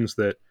the things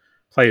that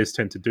players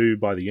tend to do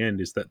by the end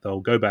is that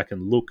they'll go back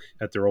and look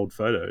at their old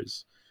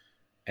photos,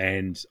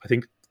 and I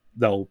think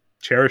they'll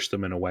cherish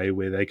them in a way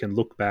where they can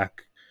look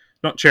back,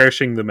 not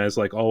cherishing them as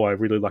like, oh, I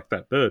really like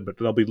that bird, but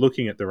they'll be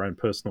looking at their own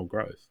personal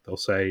growth. They'll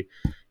say,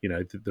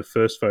 the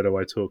first photo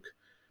I took,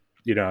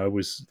 I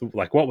was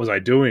like, what was I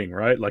doing,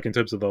 right? Like, in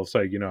terms of, they'll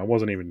say, I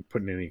wasn't even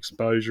putting any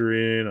exposure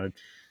in,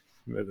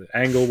 the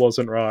angle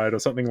wasn't right or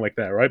something like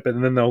that, right? But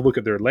then they'll look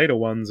at their later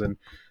ones, and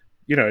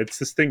it's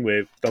this thing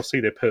where they'll see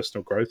their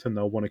personal growth and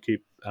they'll want to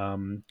keep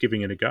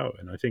giving it a go.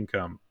 And I think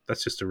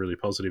that's just a really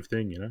positive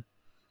thing.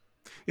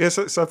 Yeah,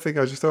 so something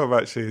I just thought of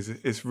actually is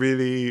it's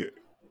really,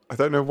 I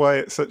don't know why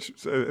it's such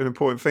an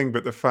important thing,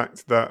 but the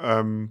fact that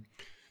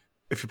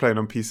if you're playing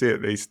on PC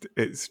at least,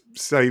 it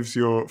saves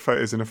your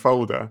photos in a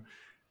folder.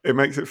 It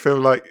makes it feel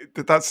like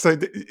that's so.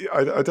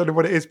 I don't know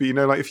what it is, but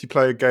like if you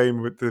play a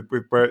game with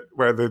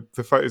where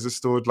the photos are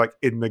stored like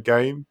in the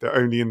game, they're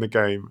only in the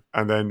game,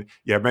 and then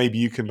maybe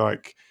you can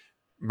like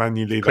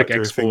manually Click like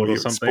do a thing export where or you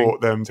something.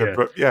 export them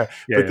to, Yeah,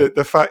 but yeah.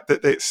 the fact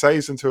that it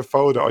saves into a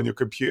folder on your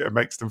computer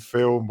makes them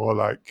feel more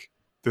like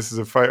this is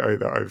a photo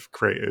that I've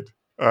created.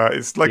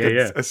 It's like Yeah,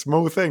 yeah. a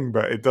small thing,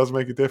 but it does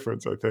make a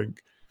difference, I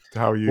think, to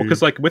how Well, you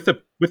because like with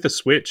the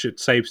Switch, it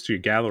saves to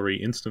your gallery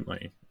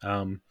instantly.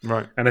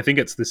 right. And I think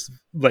it's this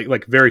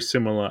like very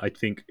similar. I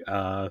think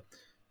not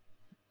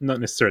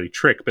necessarily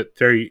trick, but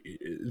very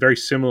very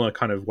similar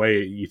kind of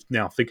way you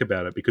now think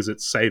about it, because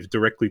it's saved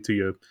directly to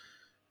your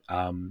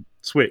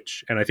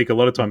Switch. And I think a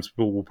lot of Mm, times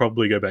people will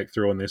probably go back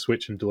through on their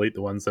Switch and delete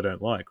the ones they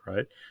don't like,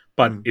 right?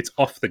 But mm. it's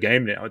off the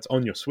game now. It's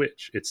on your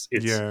Switch.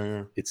 Yeah,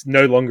 yeah, It's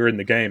no longer in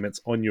the game.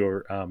 It's on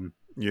your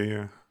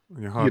yeah.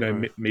 On your hard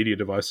drive. media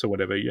device or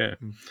whatever. Yeah.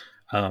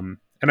 Mm,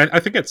 And I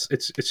think it's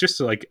just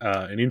like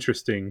an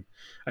interesting,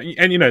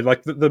 and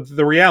like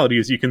the reality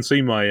is, you can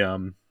see my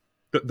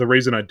the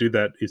reason I do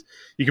that is,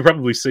 you can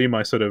probably see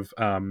my sort of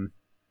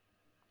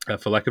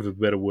for lack of a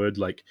better word,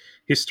 like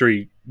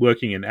history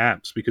working in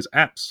apps, because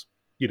apps,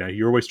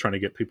 you're always trying to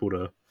get people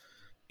to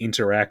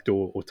interact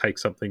or take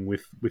something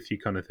with you,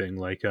 kind of thing,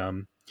 like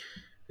or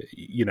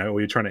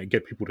you're trying to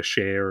get people to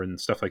share and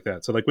stuff like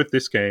that. So like with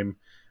this game,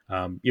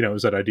 it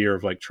was that idea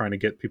of like trying to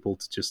get people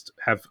to just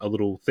have a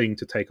little thing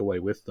to take away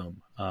with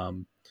them.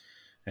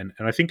 And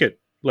I think I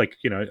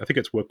think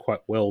it's worked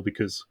quite well,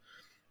 because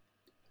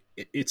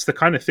it's the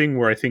kind of thing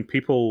where I think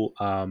people,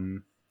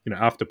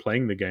 after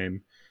playing the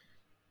game,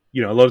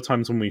 a lot of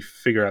times when we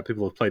figure out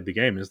people have played the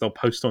game, is they'll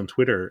post on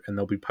Twitter and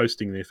they'll be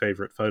posting their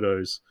favorite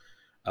photos,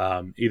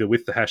 either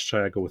with the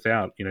hashtag or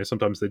without.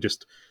 Sometimes they're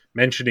just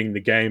mentioning the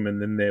game,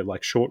 and then they're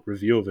like short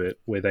review of it,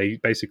 where they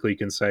basically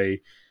can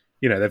say,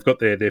 they've got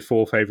their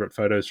 4 favorite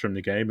photos from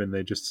the game, and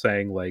they're just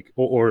saying like,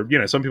 or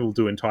some people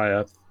do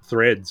entire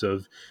threads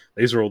of,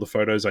 these are all the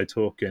photos I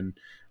took. And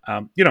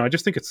I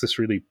just think it's this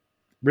really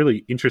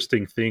really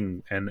interesting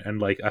thing, and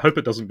like, I hope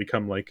it doesn't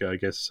become like, I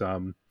guess,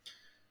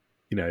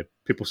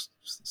 people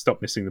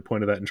stop missing the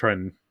point of that and try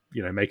and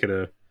make it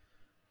a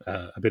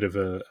bit of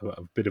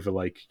a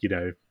like,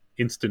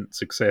 instant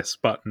success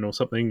button or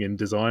something in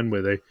design,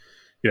 where they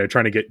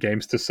trying to get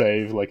games to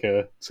save like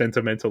a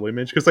sentimental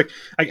image. Because like,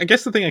 I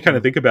guess the thing I kind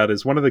of think about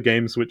is, one of the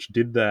games which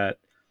did that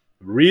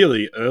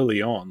really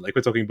early on, like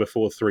we're talking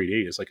before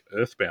 3D, is like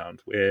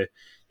Earthbound, where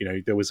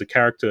there was a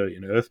character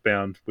in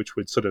Earthbound which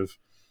would sort of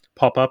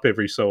pop up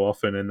every so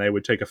often, and they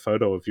would take a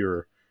photo of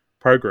your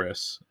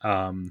progress,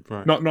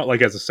 right. not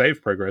like as a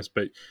save progress,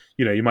 but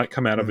you might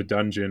come out of a Mm,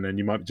 dungeon and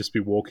you might just be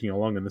walking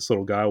along, and this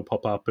little guy will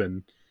pop up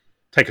and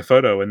take a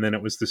photo. And then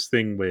it was this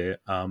thing where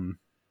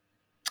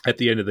at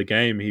the end of the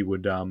game, he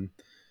would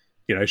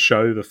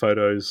show the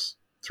photos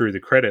through the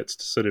credits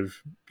to sort of,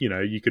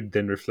 you could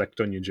then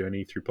reflect on your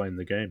journey through playing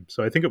the game.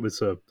 So I think it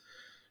was an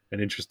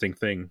interesting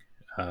thing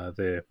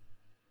there.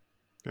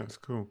 that's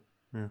cool.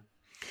 Yeah.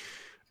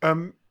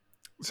 Um.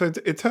 So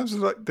in terms of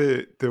like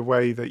the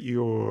way that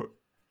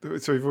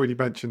so we've already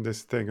mentioned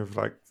this thing of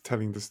like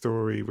telling the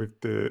story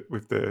with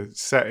the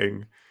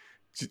setting.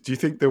 Do you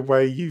think the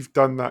way you've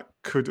done that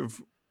could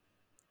have?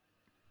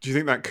 Do you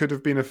think that could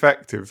have been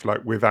effective,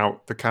 like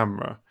without the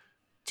camera?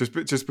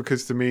 Just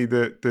because to me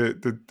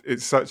the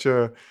it's such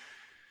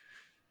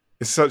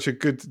a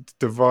good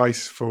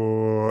device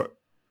for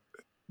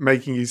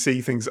making you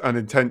see things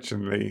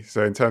unintentionally.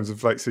 So in terms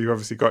of like, so you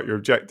obviously got your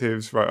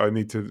objectives, right? I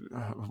need to,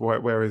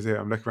 where is it?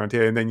 I'm looking around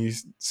here, and then you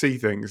see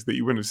things that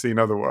you wouldn't have seen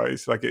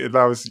otherwise. Like it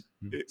allows,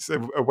 it's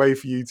a way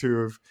for you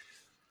to have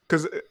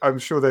because I'm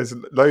sure there's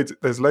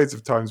loads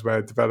of times where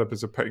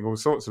developers are putting all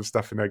sorts of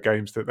stuff in their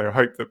games that they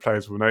hope that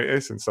players will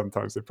notice, and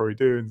sometimes they probably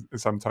do,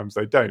 and sometimes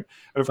they don't.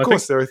 And of I think,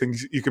 course, there are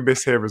things you can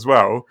miss here as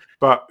well.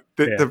 But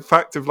yeah. the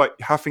fact of like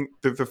having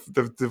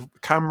the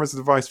camera's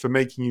device for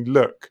making you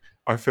look,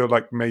 I feel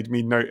like made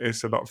me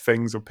notice a lot of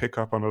things or pick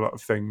up on a lot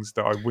of things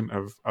that I wouldn't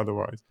have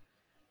otherwise.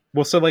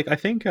 Well, so like I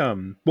think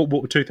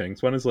well, two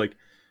things. One is like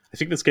I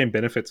think this game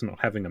benefits not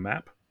having a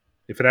map.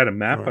 If it had a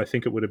map, I Right.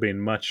 think it would have been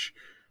much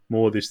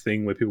more this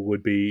thing where people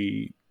would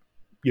be,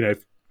 you know,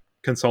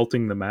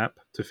 consulting the map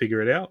to figure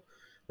it out,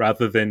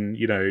 rather than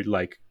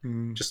like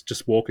Mm,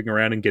 just walking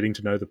around and getting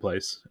to know the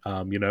place,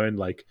 and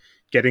like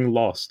getting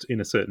lost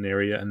in a certain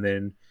area, and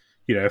then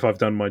if I've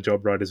done my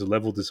job right as a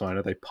level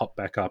designer, they pop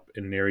back up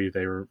in an area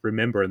they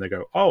remember, and they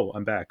go, "Oh,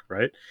 I'm back,"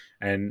 right?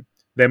 And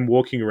them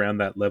walking around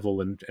that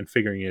level and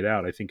figuring it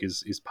out, I think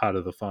is part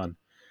of the fun.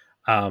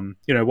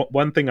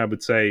 One thing I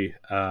would say,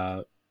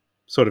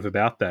 sort of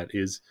about that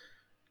is,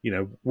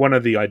 one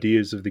of the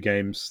ideas of the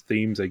game's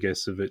themes, I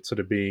guess, of it sort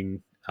of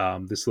being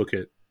this look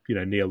at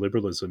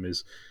neoliberalism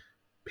is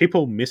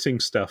people missing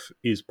stuff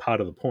is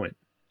part of the point,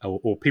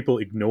 or people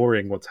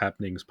ignoring what's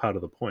happening is part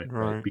of the point,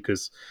 right? right.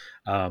 Because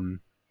um,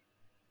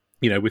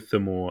 with the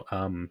more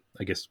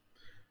I guess,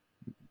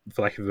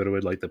 for lack of a better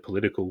word, like the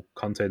political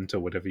content or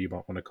whatever you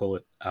might want to call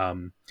it,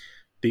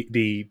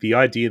 the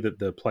idea that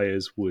the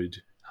players would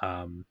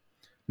um,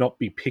 not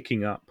be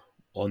picking up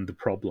on the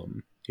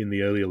problem in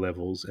the earlier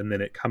levels, and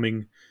then it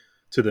coming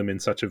to them in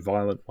such a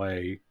violent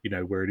way,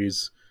 where it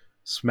is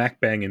smack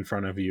bang in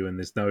front of you and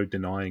there's no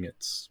denying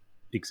its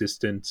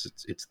existence,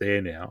 it's there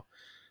now,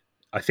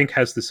 I think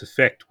has this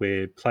effect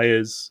where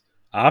players,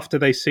 after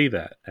they see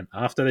that and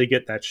after they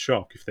get that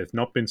shock, if they've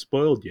not been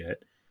spoiled yet,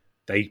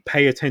 they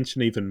pay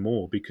attention even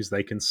more because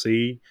they can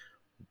see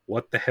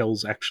what the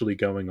hell's actually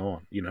going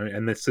on,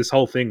 and it's this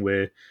whole thing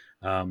where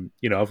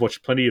I've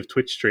watched plenty of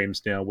Twitch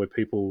streams now where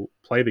people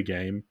play the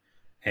game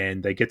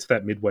and they get to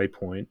that midway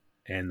point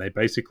and they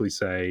basically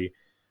say,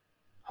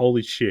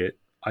 holy shit,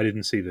 I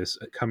didn't see this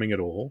coming at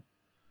all.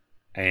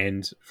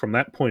 And from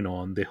that point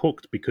on, they're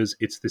hooked because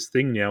it's this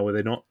thing now where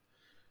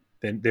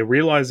they're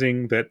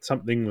realizing that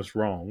something was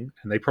wrong,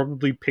 and they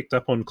probably picked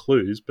up on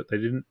clues, but they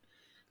didn't.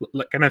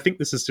 And I think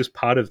this is just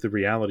part of the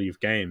reality of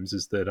games,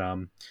 is that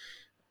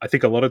I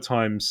think a lot of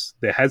times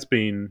there has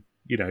been,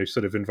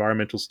 sort of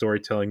environmental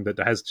storytelling that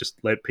has just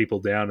let people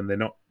down, and they're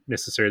not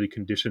necessarily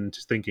conditioned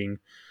to thinking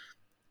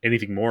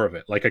anything more of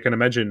it. Like I can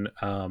imagine,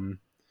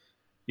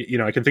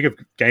 I can think of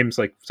games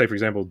like, say, for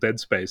example, Dead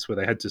Space, where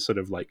they had to sort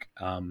of like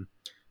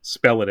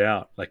spell it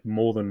out like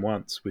more than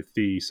once with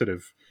the sort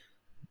of,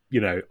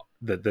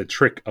 the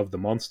trick of the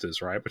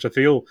monsters, right? Which I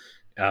feel,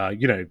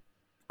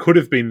 could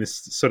have been this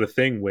sort of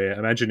thing where,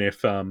 imagine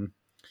if,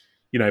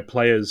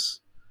 players,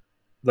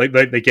 like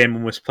the game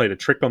almost played a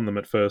trick on them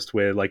at first,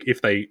 where like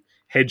if they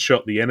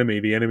headshot the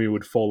enemy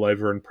would fall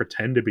over and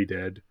pretend to be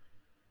dead,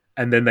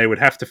 and then they would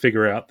have to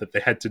figure out that they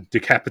had to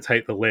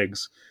decapitate the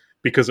legs,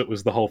 because it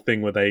was the whole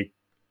thing where they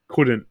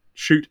couldn't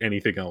shoot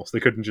anything else.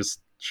 They couldn't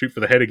just shoot for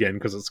the head again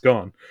because it's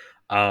gone.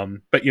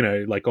 But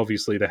like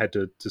obviously they had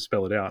to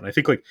spell it out. And I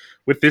think like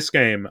with this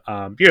game,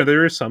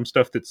 there is some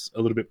stuff that's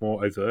a little bit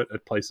more overt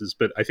at places,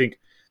 but I think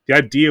the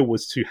idea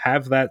was to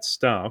have that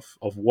stuff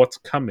of what's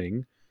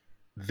coming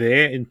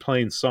there in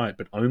plain sight,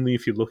 but only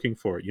if you're looking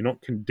for it. You're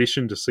not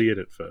conditioned to see it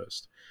at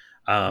first.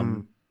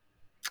 Mm,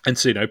 And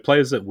so,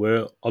 players that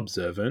were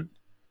observant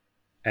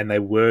and they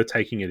were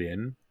taking it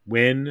in,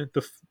 when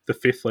the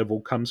fifth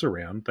level comes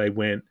around, they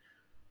went,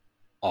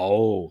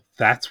 oh,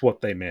 that's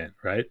what they meant,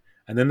 right?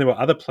 And then there were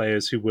other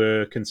players who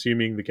were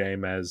consuming the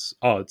game as,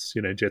 oh, it's,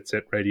 Jet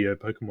Set Radio,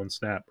 Pokemon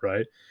Snap,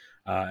 right?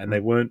 And they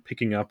mm. weren't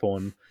picking up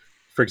on,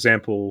 for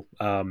example,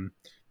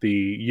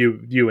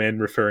 the UN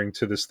referring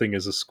to this thing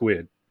as a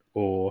squid,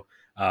 or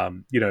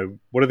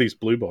what are these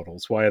blue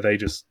bottles? Why are they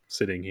just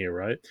sitting here,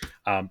 right?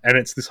 And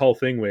it's this whole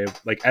thing where,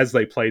 like, as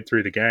they played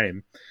through the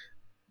game,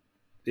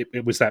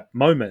 it was that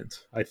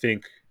moment, I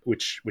think,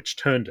 which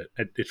turned it.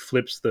 It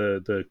flips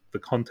the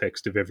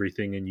context of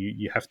everything, and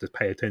you have to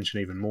pay attention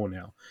even more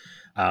now.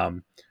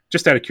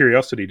 Just out of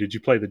curiosity, did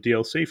you play the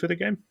DLC for the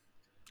game?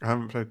 I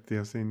haven't played the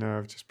DLC. No,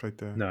 I've just played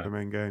the No,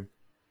 main game.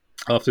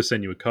 I'll have to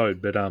send you a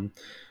code. But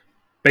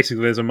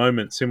basically, there's a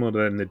moment similar to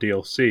in the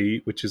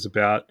DLC, which is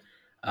about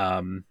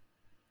um,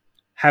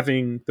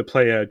 having the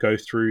player go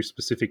through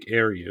specific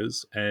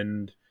areas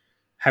and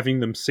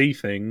having them see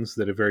things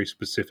that are very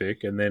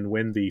specific, and then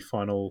when the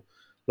final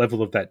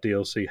level of that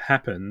DLC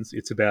happens,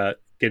 it's about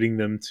getting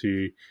them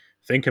to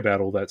think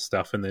about all that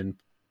stuff and then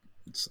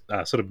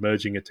sort of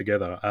merging it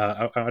together.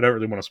 I don't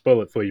really want to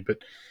spoil it for you, but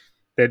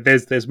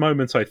there's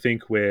moments, I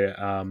think, where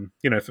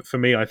for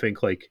me, I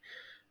think like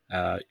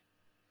uh,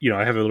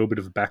 I have a little bit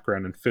of a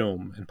background in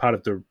film, and part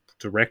of the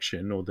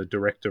direction or the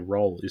director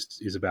role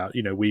is about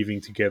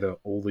weaving together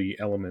all the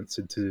elements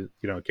into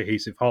a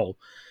cohesive whole.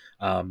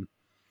 Um,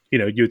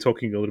 you were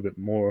talking a little bit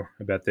more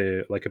about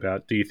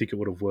about, do you think it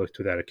would have worked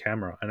without a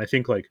camera? And I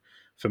think, like,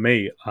 for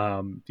me,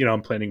 I'm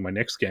planning my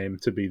next game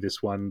to be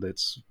this one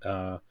that's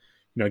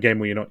a game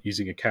where you're not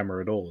using a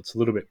camera at all. It's a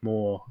little bit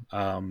more,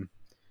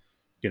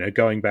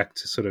 going back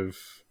to sort of,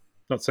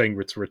 not saying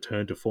it's a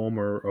return to form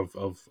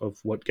of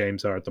what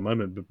games are at the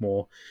moment, but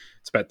more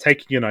it's about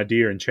taking an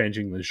idea and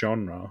changing the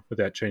genre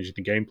without changing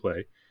the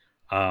gameplay.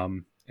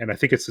 And I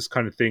think it's this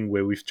kind of thing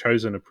where we've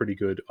chosen a pretty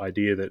good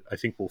idea that I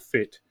think will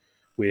fit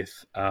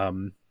with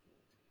the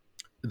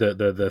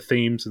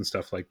themes and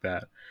stuff like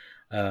that.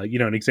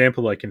 An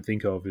example I can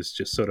think of is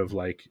just sort of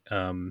like,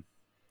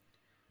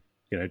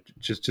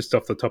 just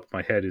off the top of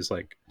my head is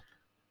like,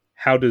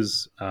 how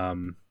does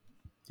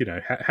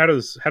how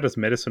does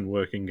medicine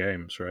work in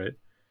games, right?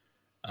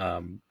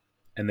 And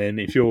then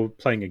if you're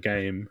playing a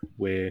game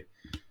where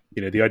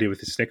the idea with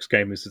this next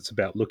game is it's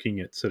about looking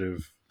at sort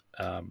of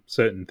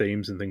certain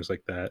themes and things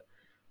like that.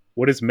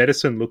 What does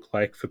medicine look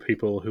like for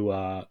people who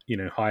are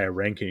higher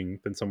ranking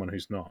than someone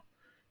who's not,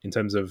 in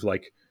terms of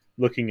like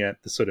looking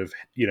at the sort of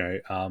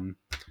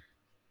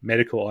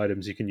medical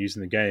items you can use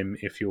in the game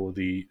if you're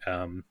the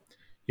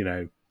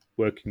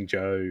working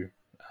Joe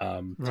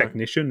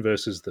technician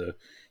versus the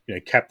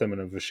captain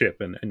of a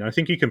ship, and I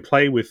think you can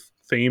play with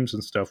themes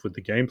and stuff with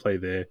the gameplay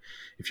there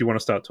if you want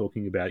to start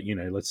talking about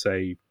let's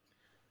say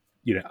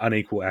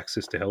unequal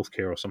access to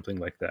healthcare or something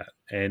like that,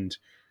 and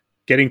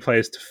getting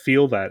players to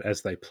feel that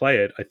as they play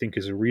it, I think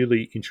is a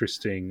really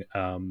interesting.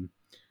 I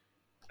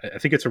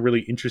think it's a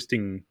really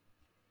interesting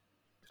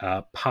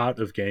part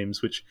of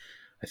games, which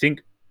I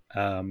think,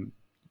 in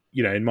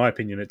my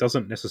opinion, it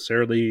doesn't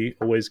necessarily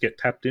always get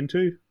tapped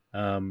into.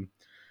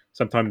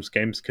 Sometimes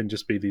games can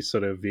just be these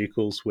sort of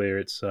vehicles where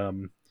it's,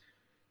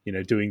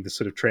 doing the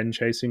sort of trend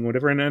chasing, or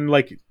whatever, and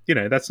like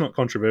that's not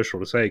controversial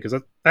to say because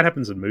that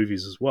happens in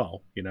movies as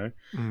well.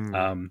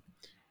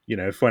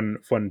 If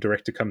one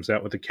director comes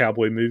out with a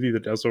cowboy movie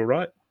that does all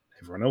right,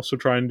 everyone else will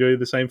try and do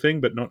the same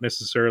thing, but not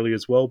necessarily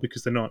as well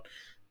because they're not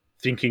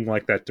thinking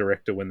like that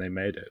director when they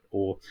made it.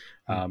 Or,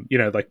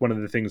 like one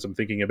of the things I'm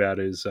thinking about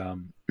is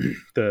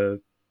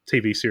the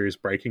TV series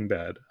Breaking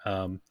Bad.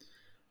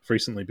 I've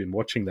recently been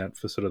watching that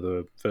for sort of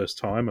the first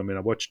time. I mean,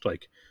 I watched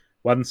like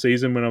one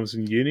season when I was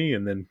in uni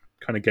and then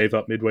kind of gave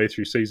up midway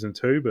through season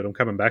 2, but I'm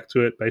coming back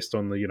to it based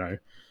on the,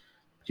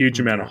 huge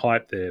amount of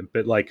hype there.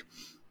 But like,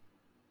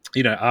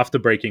 after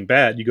Breaking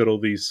Bad, you got all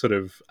these sort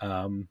of,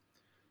 what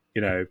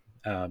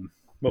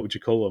would you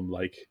call them?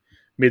 Like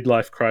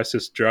midlife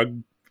crisis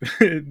drug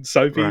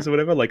soapies or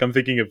whatever. Like I'm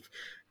thinking of,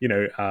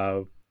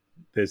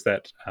 there's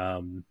that.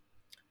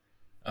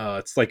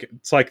 It's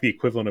like the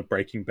equivalent of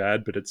Breaking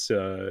Bad, but it's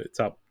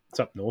up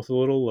north a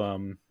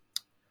little.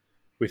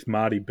 With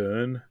Marty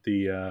Byrne,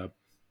 the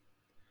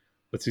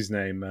what's his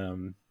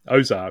name?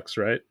 Ozarks,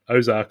 right?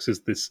 Ozarks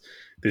is this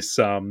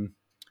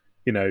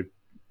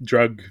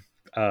drug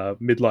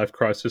midlife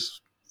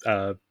crisis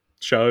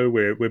show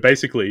where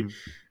basically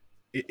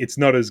it's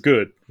not as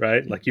good,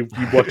 right? Like you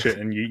watch it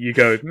and you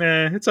go,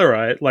 nah, it's all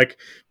right. Like,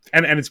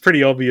 and it's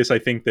pretty obvious, I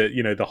think, that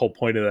the whole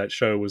point of that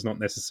show was not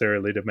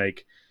necessarily to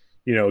make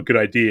a good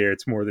idea.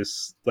 It's more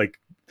this like,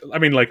 I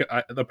mean, like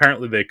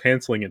apparently they're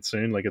canceling it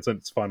soon, like it's in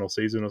its final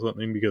season or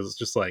something, because it's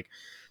just like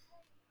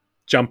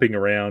jumping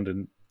around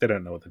and they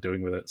don't know what they're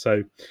doing with it.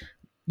 So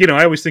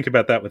I always think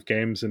about that with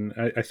games, and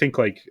I think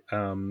like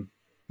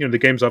the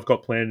games I've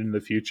got planned in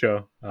the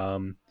future,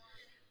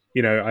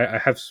 I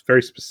have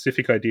very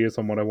specific ideas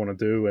on what I want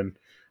to do, and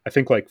I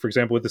think like, for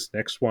example, with this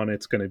next one,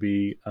 it's going to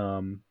be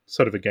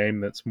sort of a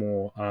game that's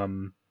more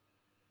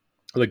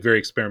like very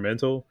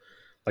experimental.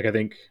 Like I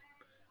think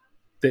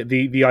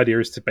the idea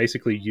is to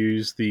basically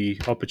use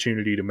the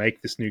opportunity to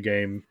make this new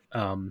game,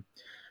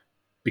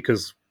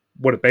 because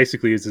what it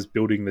basically is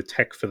building the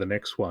tech for the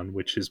next one,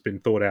 which has been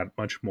thought out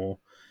much more.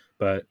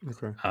 But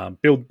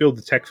build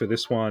the tech for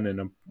this one, and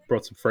I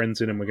brought some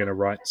friends in, and we're going to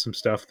write some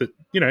stuff that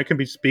it can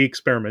be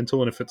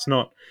experimental, and if it's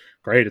not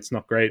great, it's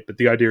not great. But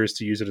the idea is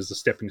to use it as a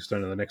stepping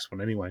stone to the next one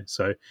anyway.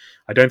 So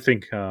I don't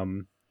think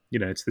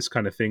it's this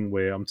kind of thing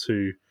where I'm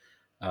too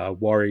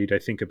worried. I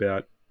think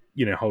about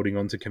holding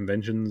on to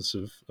conventions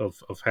of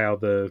how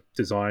the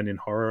design in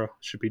horror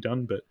should be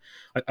done. But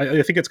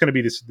I think it's going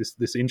to be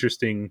this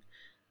interesting.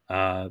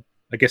 I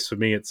guess for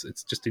me, it's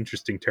just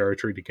interesting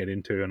territory to get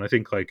into, and I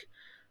think like.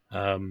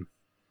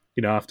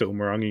 After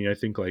Umurangi, I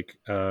think like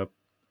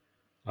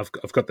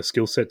I've got the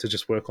skill set to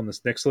just work on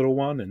this next little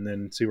one and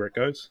then see where it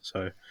goes.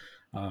 So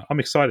I'm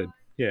excited.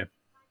 Yeah,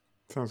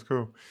 sounds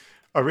cool.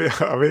 I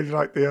really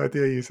like the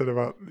idea you said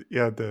about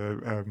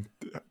the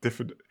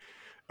different,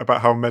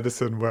 about how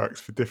medicine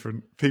works for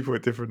different people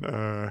at different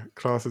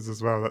classes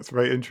as well. That's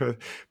very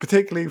interesting,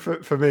 particularly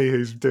for me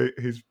who's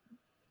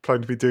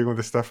planning to be doing all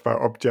this stuff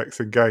about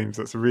objects and games.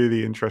 That's a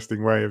really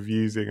interesting way of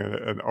using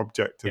an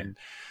object and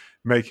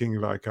making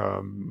like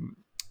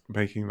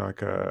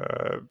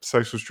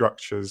social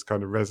structures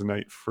kind of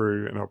resonate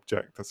through an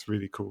object. That's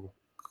really cool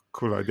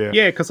idea.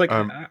 Yeah, because like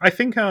I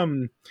think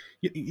and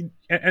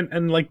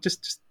like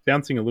just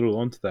bouncing a little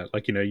onto that,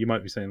 like you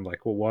might be saying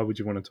like, well, why would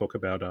you want to talk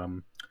about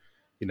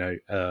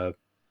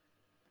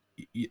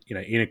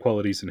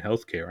inequalities in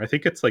healthcare? I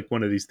think it's like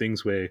one of these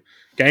things where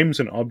games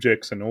and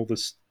objects and all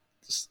this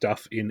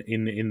stuff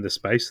in the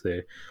space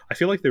there, I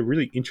feel like they're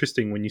really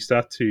interesting when you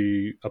start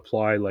to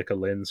apply like a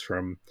lens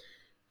from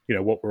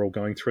what we're all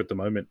going through at the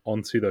moment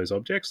onto those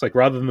objects, like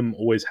rather than them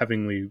always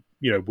having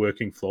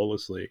working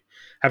flawlessly,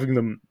 having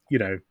them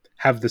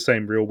have the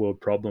same real world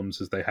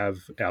problems as they have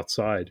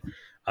outside.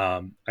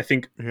 I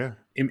think Yeah.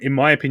 in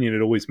my opinion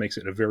it always makes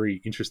it a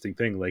very interesting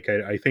thing. Like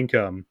I think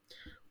one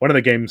of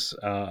the games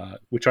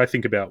which I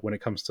think about when it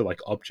comes to like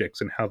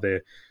objects and how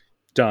they're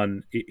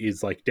done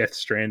is like Death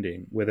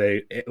Stranding, where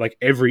they like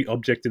every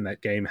object in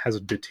that game has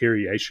a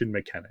deterioration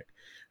mechanic.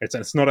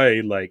 It's not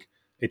a like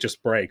it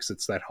just breaks.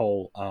 It's that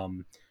whole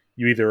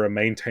you either are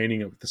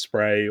maintaining it with the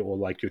spray, or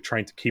like you're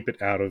trying to keep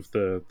it out of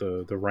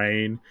the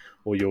rain,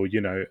 or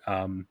you're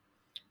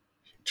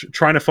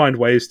trying to find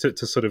ways to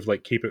sort of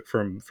like keep it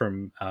from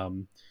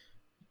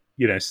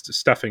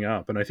stuffing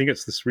up. And I think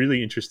it's this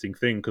really interesting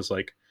thing because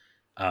like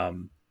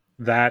um,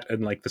 that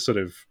and like the sort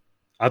of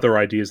other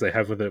ideas they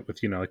have with it,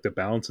 with like the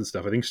balance and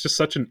stuff. I think it's just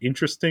such an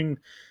interesting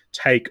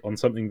take on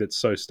something that's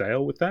so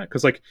stale with that.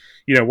 Because like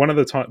one of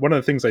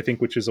the things I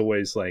think which is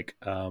always like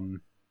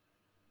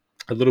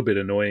a little bit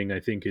annoying, I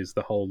think, is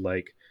the whole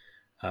like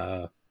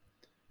uh,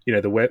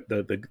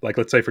 the like,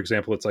 let's say for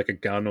example it's like a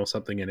gun or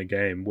something in a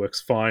game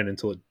works fine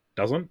until it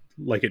doesn't.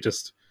 Like it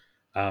just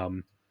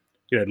um,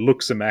 it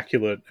looks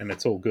immaculate and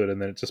it's all good, and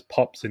then it just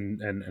pops in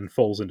and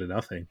falls into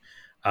nothing.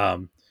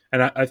 Um,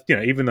 and I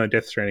even though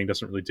Death Stranding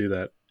doesn't really do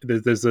that,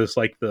 there's this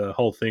like the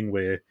whole thing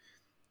where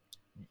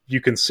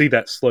you can see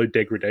that slow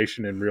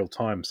degradation in real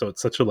time. So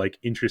it's such a like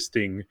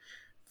interesting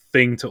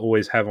thing to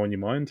always have on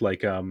your mind.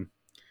 Like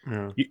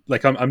Yeah.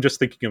 like I'm just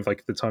thinking of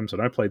like the times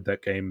when I played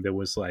that game. There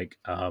was like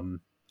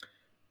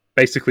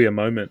basically a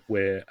moment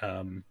where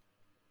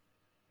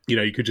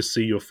you could just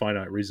see your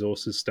finite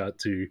resources start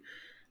to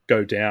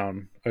go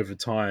down over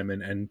time,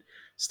 and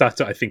start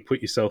to, I think,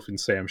 put yourself in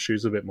Sam's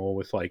shoes a bit more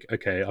with like,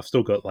 okay, I've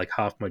still got like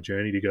half my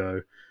journey to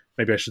go.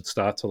 Maybe I should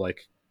start to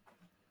like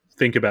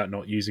think about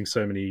not using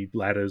so many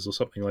ladders or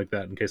something like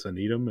that in case I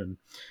need them. And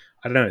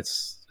I don't know,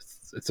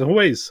 it's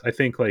always, I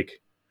think, like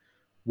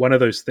one of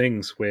those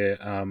things where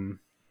I'm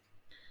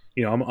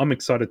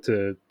excited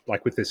to,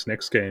 like with this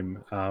next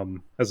game,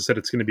 as I said,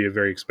 it's going to be a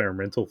very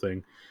experimental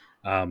thing,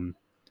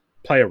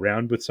 play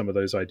around with some of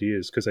those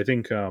ideas, because I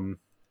think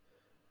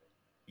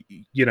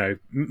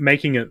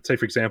making it, say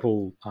for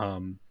example,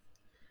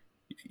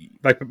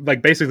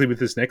 like basically with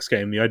this next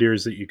game, the idea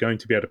is that you're going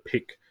to be able to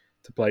pick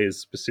to play as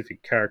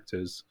specific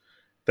characters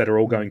that are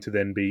all Mm. going to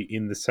then be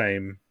in the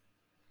same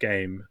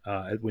game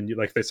when you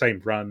like the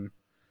same run,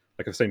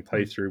 like the same Mm.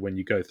 playthrough when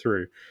you go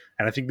through.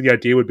 And I think the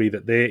idea would be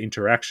that their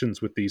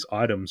interactions with these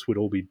items would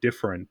all be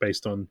different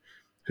based on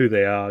who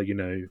they are,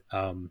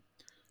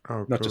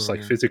 Oh, not just cool.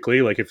 like Yeah.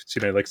 physically, like if it's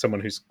like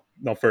someone who's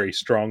not very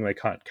strong, they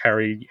can't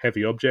carry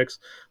heavy objects,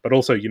 but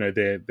also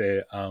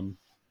their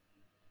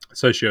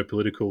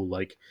socio-political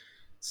like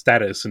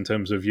status, in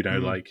terms of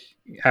Mm. like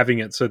having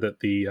it so that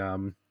the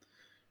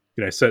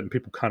certain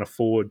people can't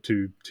afford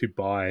to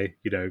buy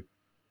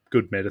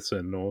good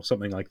medicine or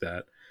something like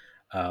that.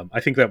 I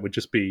think that would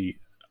just be,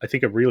 I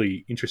think, a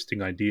really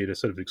interesting idea to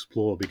sort of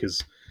explore,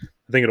 because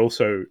I think it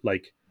also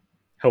like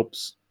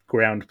helps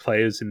ground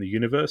players in the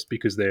universe,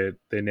 because they're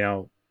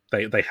now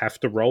they have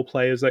to role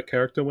play as that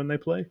character when they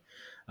play.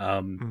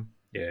 Um, Mm.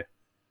 yeah,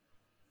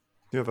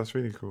 Yeah, that's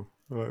really cool.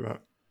 I like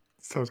that.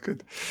 Sounds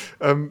good.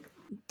 Um,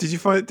 did you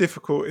find it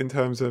difficult in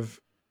terms of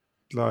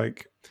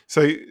like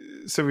so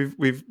so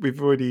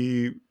we've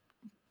already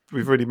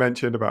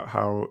mentioned about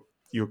how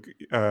your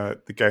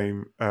the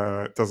game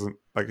doesn't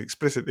like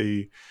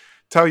explicitly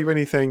tell you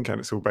anything, and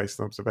it's all based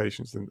on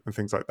observations and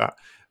things like that.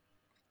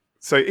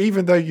 So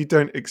even though you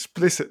don't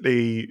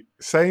explicitly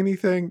say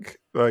anything,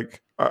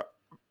 like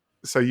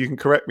so you can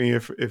correct me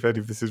if any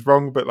of this is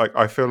wrong, but like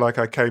I feel like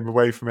I came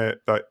away from it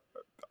that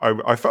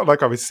I felt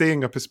like I was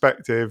seeing a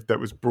perspective that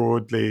was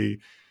broadly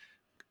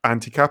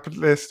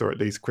anti-capitalist, or at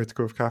least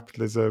critical of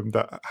capitalism,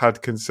 that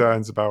had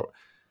concerns about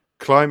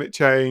climate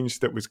change,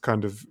 that was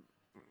kind of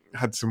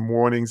had some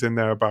warnings in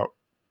there about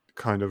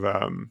kind of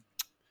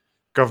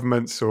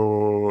governments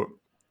or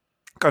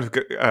kind of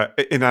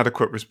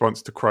inadequate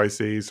response to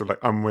crises, or like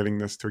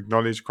unwillingness to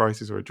acknowledge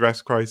crises or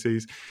address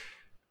crises.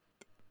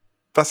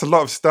 That's a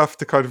lot of stuff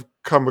to kind of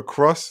come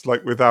across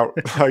like without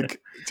like,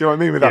 do you know what I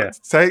mean, yeah. without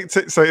saying.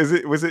 So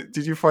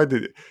did you find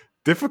it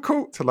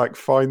difficult to like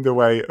find a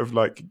way of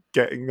like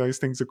getting those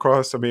things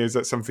across? I mean, is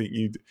that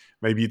something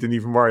maybe you didn't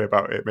even worry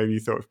about it, maybe you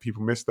thought if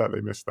people missed that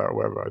they missed that, or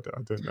whatever?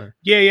 I don't know.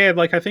 Yeah.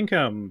 Like I think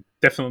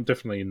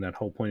definitely in that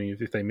whole point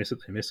of, if they miss it,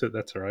 they miss it.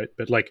 That's all right.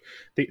 But like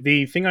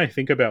the thing I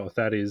think about with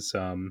that is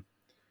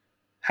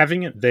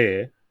having it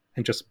there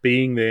and just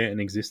being there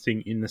and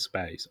existing in the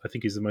space, I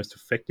think, is the most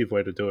effective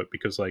way to do it.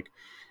 Because like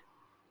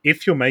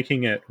if you're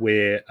making it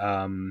where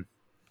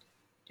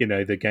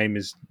the game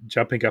is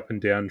jumping up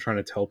and down trying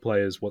to tell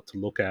players what to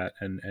look at,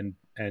 and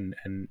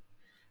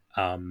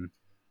um,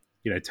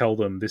 tell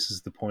them this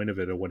is the point of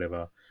it or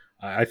whatever,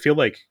 I feel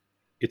like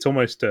it's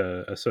almost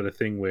a sort of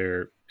thing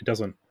where it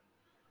doesn't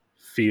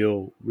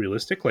feel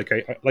realistic. Like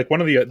like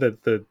one of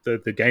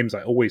the games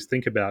I always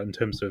think about in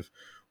terms of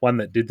one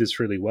that did this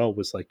really well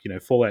was like,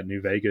 Fallout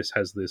New Vegas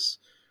has this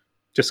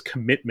just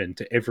commitment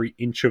to every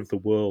inch of the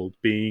world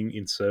being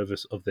in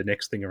service of the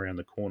next thing around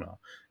the corner.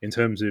 In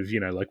terms of,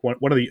 like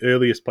one of the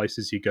earliest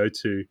places you go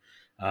to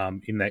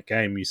in that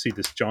game, you see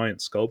this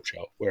giant sculpture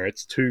where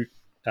it's two,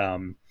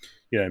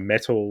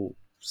 metal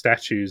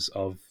statues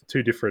of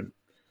two different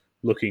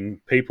looking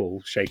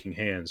people shaking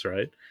hands,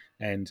 right?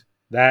 And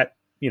that,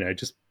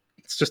 just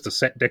it's just a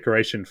set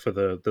decoration for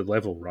the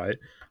level, right?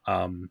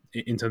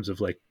 In terms of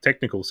like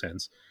technical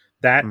sense,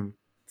 that Mm.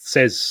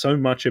 says so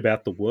much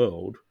about the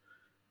world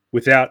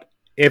without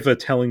ever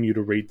telling you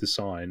to read the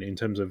sign, in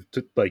terms of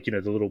like,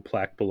 the little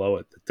plaque below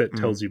it that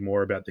tells Mm. you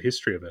more about the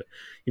history of it.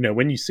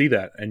 When you see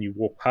that and you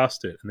walk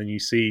past it, and then you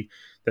see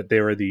that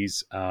there are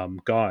these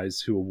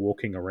guys who are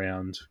walking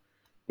around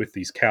with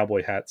these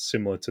cowboy hats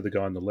similar to the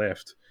guy on the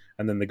left,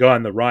 and then the guy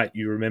on the right,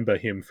 you remember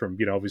him from,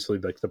 obviously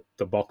like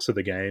the box of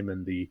the game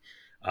and the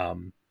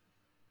um,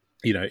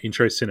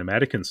 intro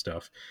cinematic and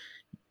stuff.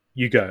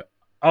 You go,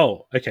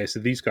 oh, okay, so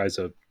these guys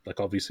are like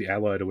obviously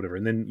allied or whatever.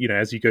 And then,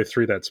 as you go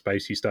through that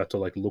space, you start to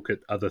like look at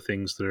other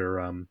things that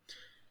are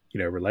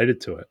related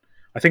to it.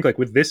 I think like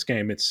with this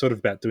game, it's sort of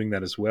about doing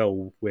that as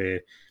well, where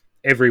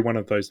every one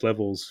of those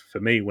levels for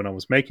me when I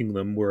was making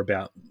them were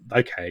about,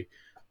 okay,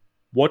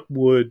 what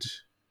would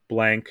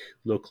blank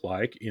look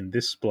like in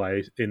this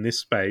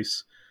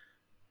space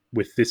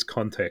with this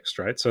context,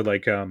 right? So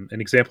like an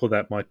example of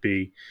that might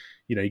be,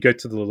 you go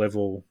to the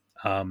level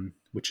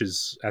which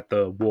is at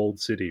the walled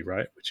city,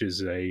 right? Which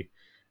is an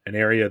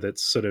area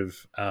that's sort of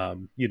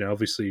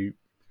obviously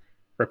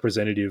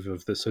representative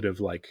of the sort of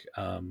like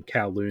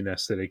Kowloon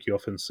aesthetic you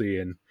often see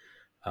in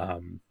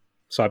um,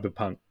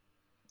 cyberpunk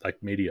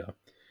like media.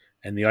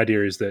 And the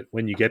idea is that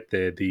when you get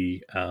there,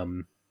 the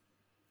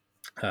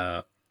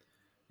uh,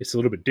 it's a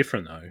little bit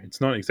different though.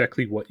 It's not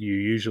exactly what you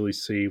usually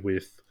see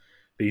with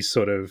these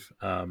sort of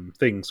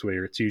things,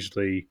 where it's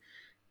usually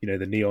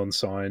the neon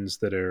signs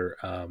that are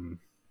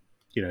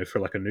for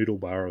like a noodle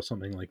bar or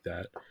something like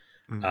that.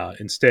 Mm.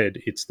 Instead,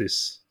 it's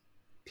this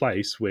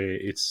place where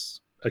it's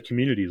a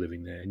community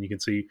living there, and you can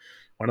see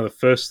one of the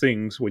first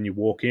things when you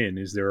walk in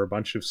is there are a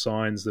bunch of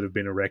signs that have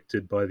been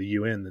erected by the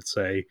UN that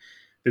say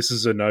this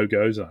is a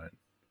no-go zone,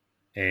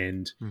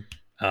 and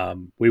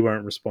Mm. we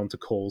won't respond to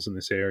calls in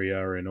this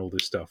area and all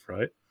this stuff,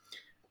 right?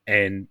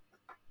 And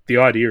the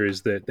idea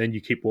is that then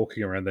you keep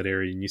walking around that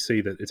area and you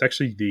see that it's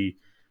actually the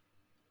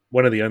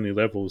one of the only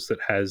levels that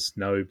has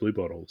no blue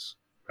bottles,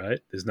 right?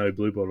 There's no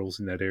blue bottles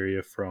in that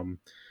area from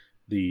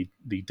the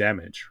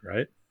damage,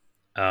 right?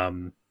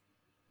 Um,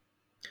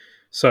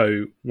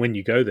 so when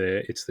you go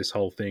there, it's this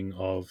whole thing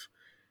of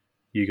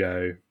you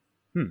go,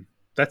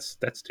 that's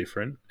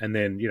different. And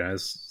then,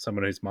 as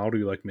someone who's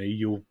Māori like me,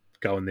 you'll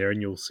go in there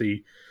and you'll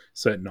see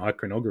certain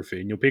iconography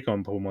and you'll pick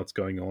on what's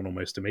going on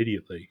almost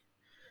immediately.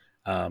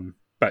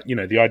 But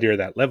the idea of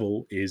that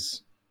level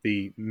is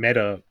the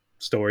meta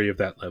story of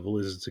that level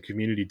is it's a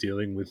community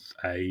dealing with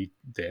a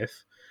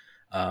death.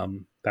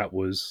 That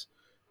was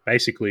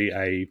basically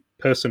a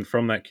person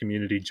from that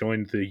community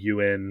joined the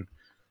UN,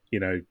 you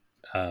know,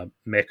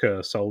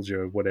 mecha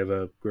soldier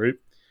whatever group,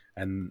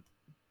 and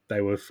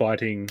they were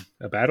fighting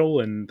a battle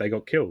and they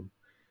got killed.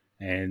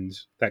 And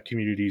that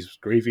community is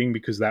grieving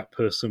because that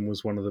person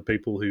was one of the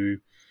people who,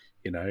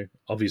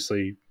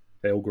 obviously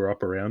they all grew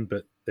up around.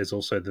 But there's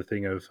also the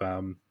thing of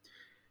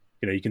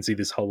you can see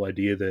this whole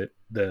idea that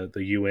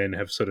the UN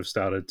have sort of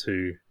started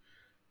to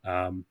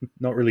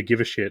not really give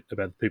a shit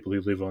about the people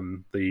who live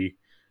on the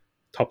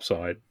top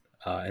side.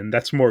 And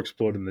that's more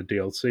explored in the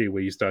DLC,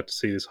 where you start to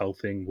see this whole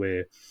thing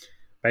where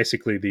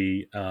basically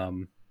the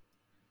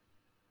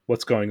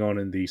what's going on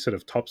in the sort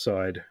of top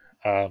side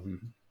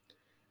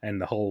and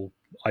the whole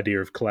idea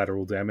of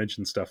collateral damage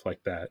and stuff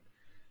like that.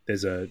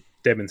 There's a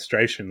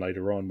demonstration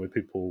later on where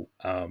people,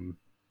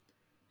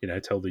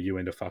 tell the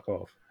UN to fuck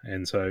off.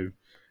 And so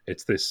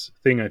it's this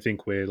thing, I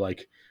think, where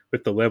like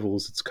with the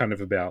levels, it's kind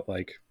of about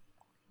like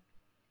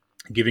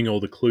giving all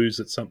the clues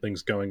that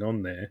something's going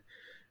on there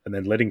and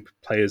then letting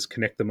players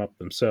connect them up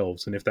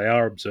themselves. And if they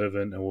are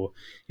observant or,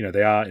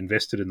 they are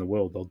invested in the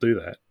world, they'll do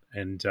that.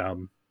 And,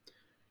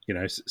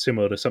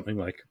 similar to something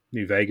like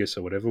New Vegas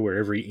or whatever, where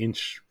every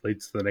inch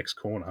leads to the next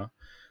corner.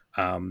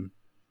 Um,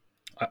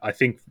 I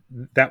think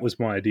that was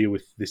my idea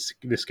with this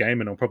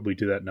game, and I'll probably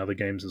do that in other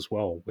games as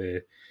well,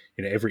 where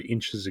every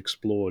inch is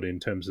explored in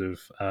terms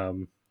of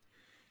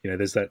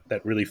there's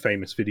that really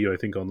famous video I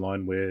think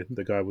online where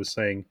the guy was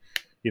saying,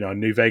 in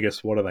New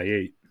Vegas, what do they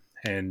eat?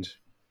 And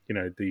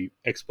the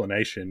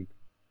explanation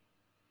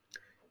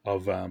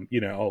of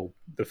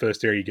the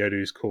first area you go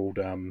to is called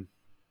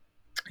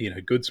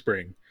Good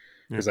Spring, Yeah.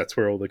 because that's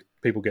where all the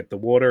people get the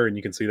water, and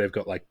you can see they've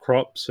got like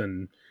crops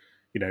and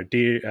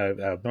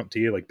deer, not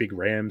deer, like big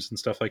rams and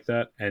stuff like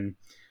that. And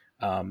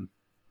um,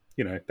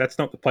 that's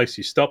not the place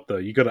you stop though.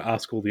 You got to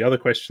ask all the other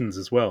questions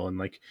as well. And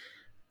like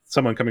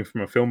someone coming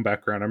from a film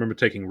background, I remember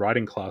taking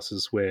writing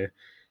classes where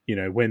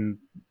when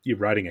you're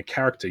writing a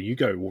character, you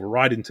go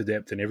right into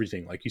depth and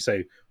everything. Like you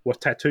say,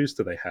 what tattoos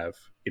do they have?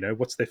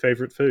 What's their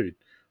favorite food?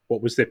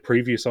 What was their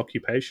previous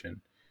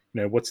occupation?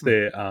 What's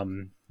their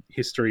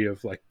history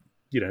of like,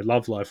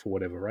 love life or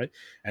whatever, right?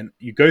 And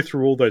you go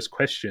through all those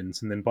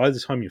questions, and then by the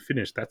time you're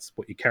finished, that's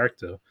what your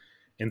character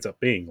ends up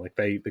being. Like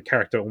the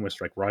character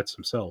almost like writes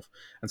himself.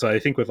 And so I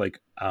think with like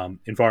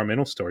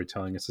environmental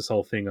storytelling, it's this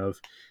whole thing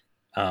of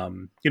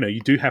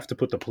you do have to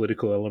put the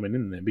political element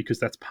in there because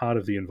that's part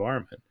of the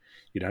environment.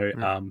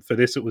 For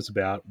this, it was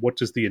about what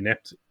does the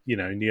inept,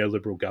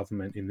 neoliberal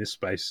government in this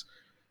space,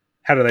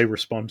 how do they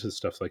respond to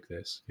stuff like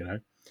this?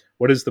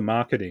 What does the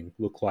marketing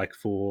look like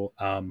for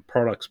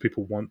products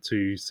people want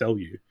to sell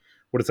you?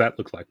 What does that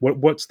look like?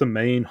 What's the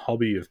main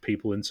hobby of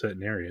people in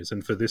certain areas?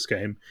 And for this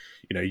game,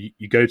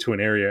 you go to an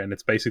area and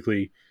it's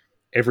basically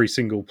every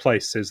single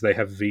place says they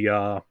have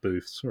VR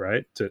booths,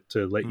 right?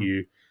 To let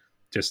you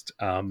just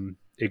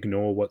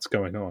ignore what's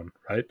going on,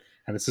 right?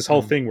 And it's this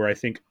whole thing where I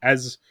think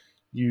as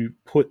you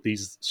put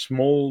these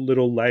small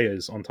little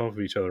layers on top of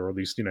each other, or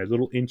these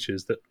little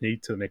inches that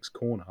lead to the next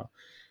corner,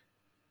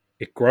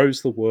 it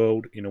grows the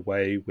world in a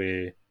way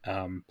where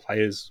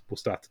players will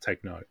start to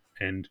take note.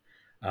 And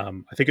I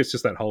think it's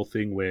just that whole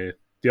thing where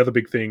the other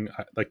big thing,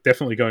 like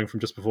definitely going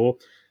from just before,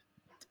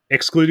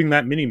 excluding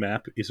that mini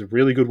map is a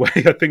really good way,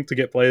 I think, to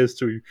get players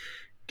to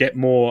get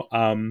more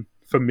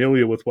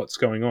familiar with what's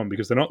going on,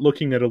 because they're not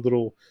looking at a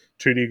little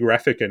 2D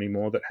graphic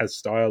anymore that has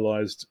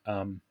stylized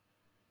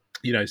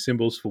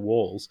symbols for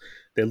walls.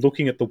 They're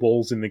looking at the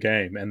walls in the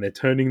game, and they're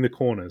turning the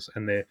corners,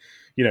 and they're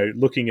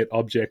looking at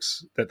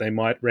objects that they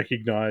might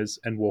recognize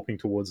and walking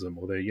towards them,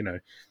 or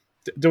they're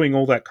doing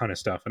all that kind of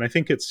stuff. And I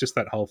think it's just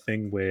that whole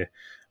thing where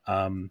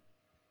like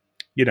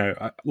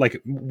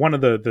one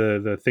of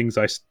the things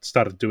I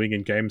started doing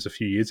in games a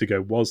few years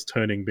ago was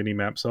turning mini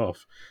maps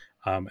off.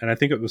 And I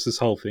think it was this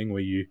whole thing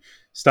where you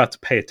start to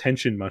pay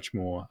attention much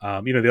more.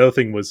 The other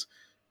thing was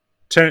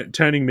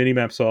turning mini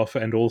maps off,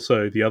 and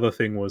also the other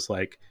thing was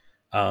like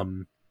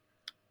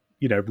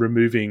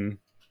removing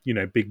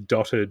big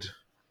dotted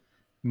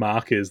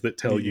markers that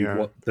tell you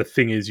what the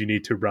thing is you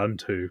need to run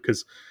to,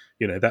 because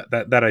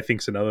that I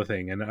think is another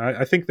thing. And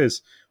I think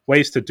there's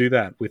ways to do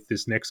that with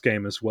this next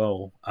game as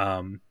well,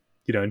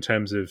 in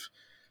terms of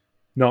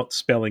not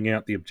spelling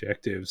out the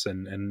objectives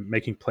and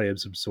making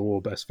players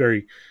absorb us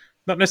very,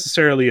 not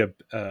necessarily a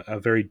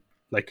very,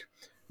 like,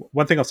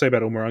 one thing I'll say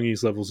about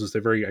Umurangi's levels is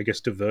they're very, I guess,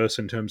 diverse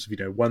in terms of,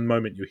 one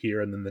moment you're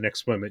here and then the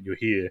next moment you're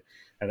here,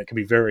 and it can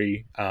be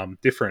very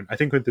different. I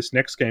think with this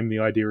next game, the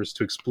idea is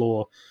to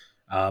explore,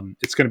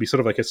 it's going to be sort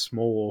of like a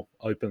small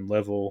open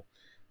level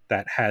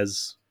that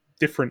has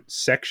different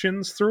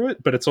sections through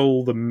it, but it's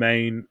all the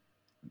main,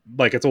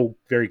 like, it's all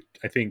very,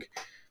 I think,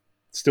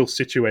 still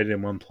situated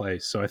in one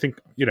place. So I think,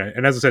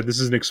 and as I said, this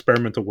is an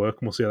experimental work,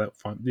 and we'll see how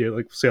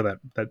see how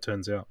that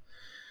turns out.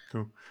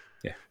 Cool.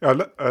 Yeah. I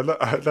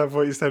love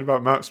what you said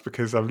about maps,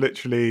 because I've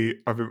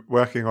been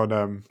working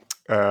on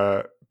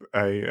a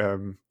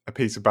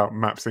piece about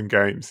maps in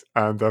games,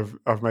 and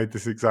I've made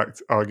this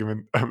exact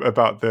argument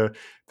about the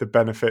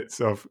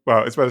benefits of,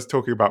 well, as well as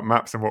talking about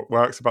maps and what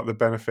works, about the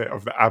benefit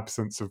of the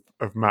absence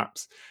of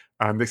maps.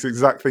 And this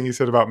exact thing you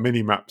said about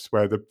mini maps,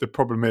 where the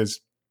problem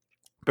is,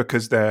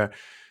 because they're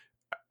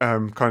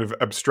kind of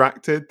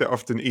abstracted, they're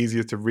often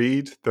easier to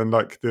read than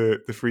like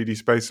the 3D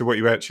space. So what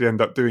you actually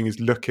end up doing is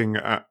looking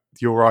at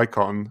your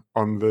icon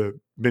on the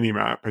mini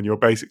map, and you're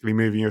basically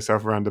moving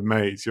yourself around a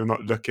maze. You're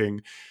not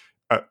looking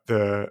at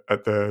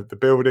the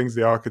buildings,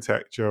 the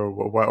architecture,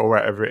 or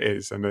whatever it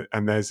is. And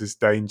there's this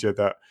danger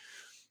that,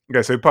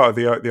 so part of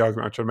the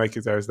argument I'm trying to make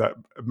is that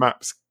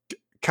maps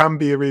can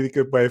be a really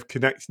good way of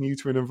connecting you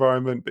to an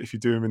environment, but if you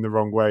do them in the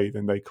wrong way,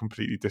 then they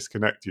completely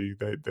disconnect you.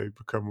 They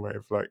become a way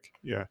of like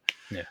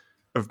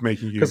of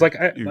making you, because I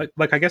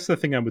guess the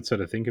thing I would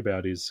sort of think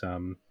about is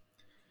one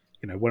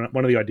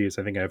of the ideas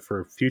I think I have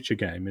for a future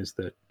game is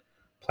that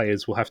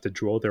players will have to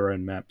draw their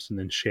own maps and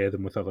then share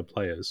them with other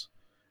players.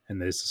 And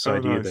there's this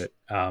idea that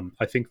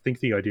I think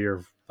the idea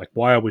of like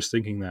why I was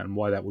thinking that and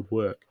why that would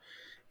work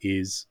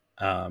is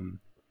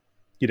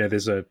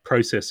there's a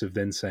process of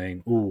then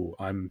saying, "Ooh,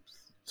 I'm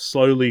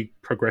slowly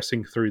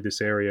progressing through this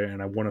area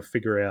and I want to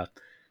figure out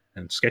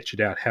and sketch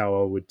it out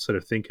how I would sort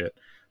of think it."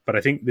 But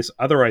I think this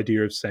other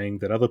idea of saying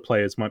that other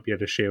players might be able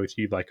to share with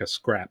you like a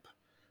scrap,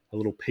 a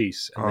little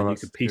piece, and then you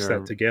could piece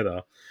that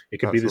together. It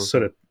could be this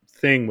sort of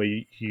thing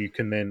where you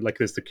can then, like,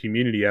 there's the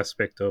community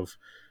aspect of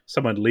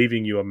someone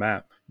leaving you a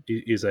map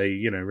is a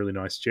really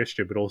nice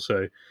gesture, but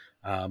also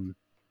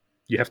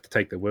you have to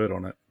take their word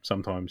on it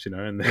sometimes,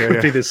 and there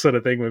could be this sort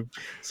of thing where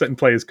certain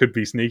players could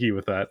be sneaky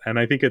with that. And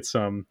I think it's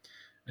a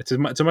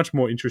much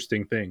more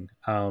interesting thing.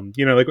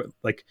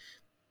 Like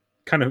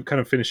kind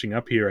of finishing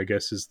up here, I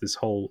guess, is this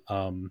whole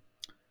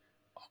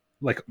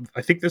like,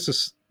 I think there's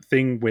this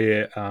thing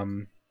where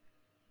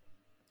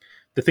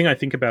the thing I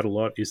think about a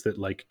lot is that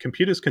like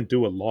computers can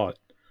do a lot,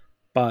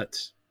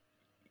 but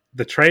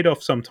the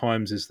trade-off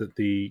sometimes is that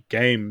the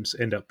games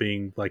end up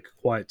being like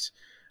quite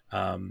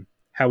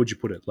how would you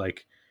put it,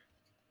 like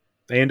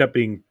they end up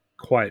being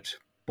quite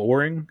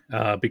boring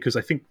because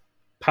I think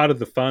part of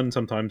the fun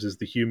sometimes is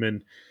the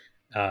human,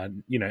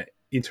 you know,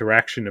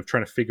 interaction of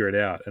trying to figure it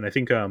out. And I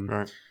think,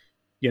 Right.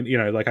 you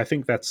know, like I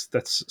think that's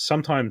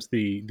sometimes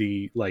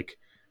the like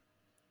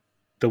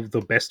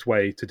the best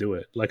way to do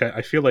it. Like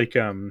I feel like,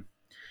 you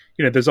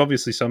know, there's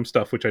obviously some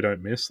stuff which I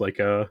don't miss, like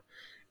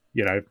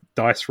you know,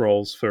 dice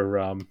rolls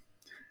for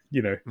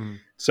you know, Mm.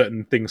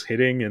 certain things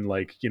hitting, and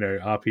like, you know,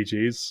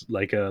 RPGs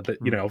like that,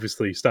 you Mm. know,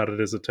 obviously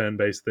started as a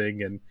turn-based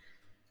thing, and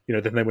you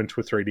know, then they went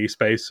to a 3D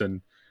space,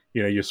 and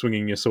you know, you're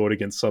swinging your sword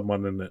against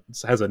someone and it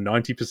has a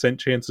 90%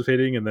 chance of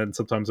hitting, and then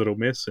sometimes it'll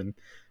miss, and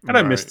I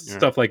don't miss Right. Yeah.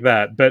 stuff like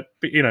that. But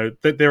you know,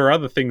 there are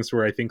other things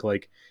where I think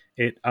like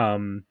it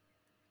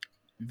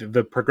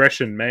the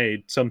progression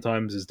made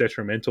sometimes is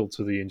detrimental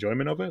to the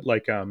enjoyment of it.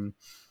 Like I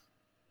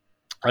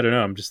don't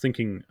know, I'm just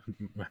thinking,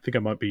 I think I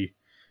might be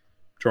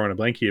drawing a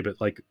blank here, but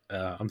like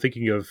I'm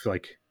thinking of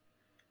like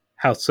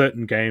how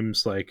certain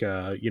games like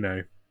you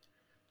know,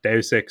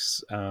 Deus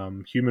Ex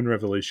Human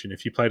Revolution,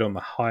 if you played on the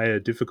higher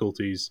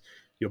difficulties,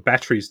 your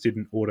batteries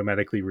didn't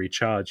automatically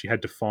recharge. You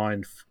had to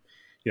find,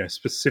 you know,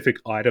 specific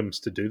items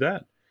to do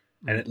that,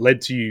 and Mm. it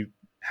led to you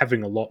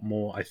having a lot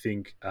more, I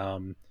think,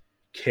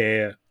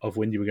 care of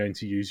when you were going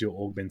to use your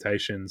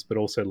augmentations, but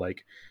also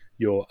like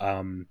your,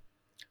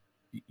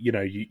 you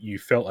know, you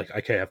felt like,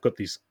 okay, I've got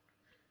these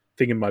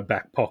thing in my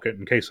back pocket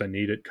in case I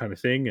need it, kind of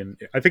thing. And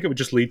I think it would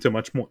just lead to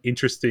much more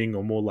interesting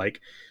or more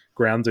like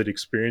grounded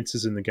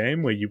experiences in the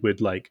game, where you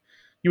would like,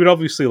 you would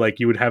obviously like,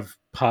 you would have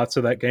parts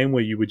of that game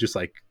where you would just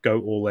like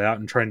go all out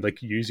and try and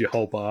like use your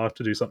whole bar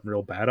to do something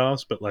real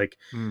badass. But like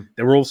Mm.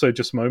 there were also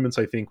just moments,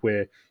 I think,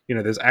 where, you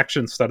know, there's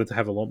action started to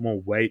have a lot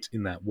more weight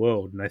in that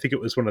world. And I think it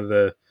was one of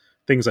the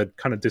things I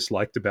kind of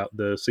disliked about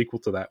the sequel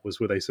to that, was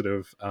where they sort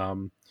of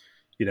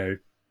you know,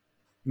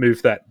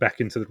 move that back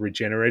into the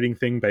regenerating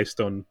thing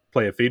based on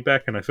player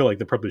feedback. And I feel like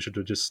they probably should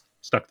have just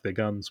stuck to their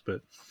guns,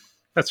 but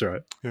that's all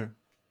right. Yeah.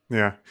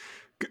 Yeah.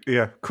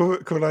 Yeah,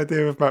 cool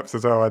idea of maps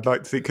as well. I'd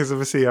like to see, because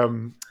obviously,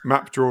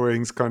 map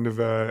drawings kind of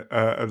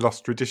a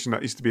lost tradition.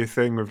 That used to be a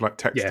thing with like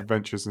text Yeah,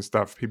 adventures and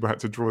stuff. People had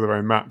to draw their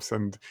own maps,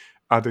 and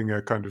adding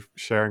a kind of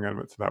sharing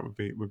element to that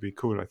would be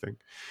cool, I think.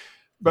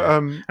 But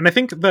yeah. And I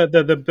think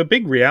the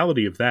big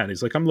reality of that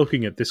is like, I'm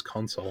looking at this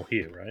console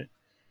here, right?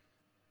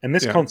 And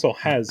this yeah, console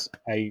has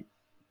a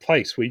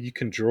place where you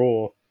can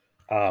draw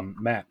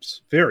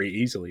maps very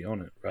easily on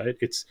it, right?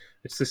 It's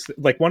this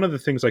like one of the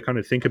things I kind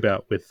of think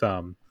about with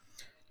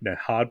you know,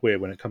 hardware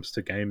when it comes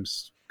to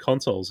games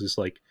consoles is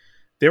like,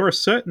 there are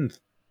certain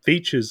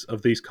features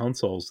of these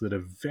consoles that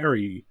are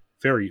very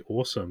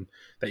awesome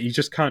that you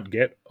just can't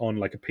get on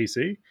like a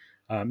PC.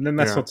 And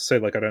that's yeah, not to say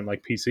like I don't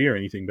like PC or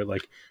anything, but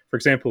like, for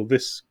example,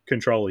 this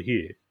controller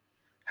here mm,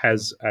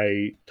 has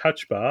a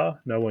touch bar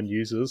no one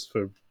uses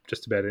for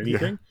just about yeah,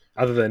 anything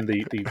other than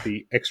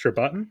the extra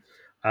button.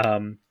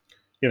 Um,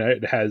 you know,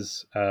 it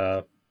has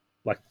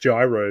like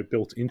gyro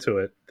built into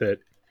it that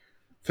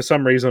for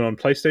some reason on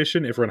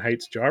PlayStation everyone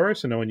hates gyro,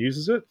 so no one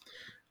uses it.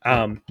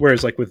 right,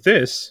 Whereas like with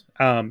this,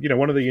 you know,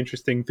 one of the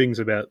interesting things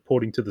about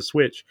porting to the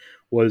Switch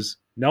was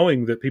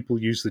knowing that people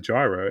use the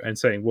gyro and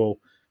saying, well,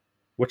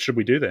 what should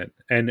we do then?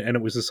 And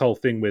it was this whole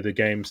thing where the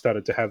game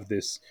started to have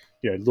this,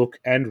 you know, look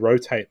and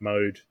rotate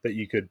mode that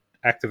you could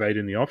activate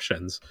in the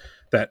options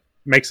that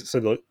makes it so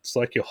that it's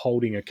like you're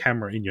holding a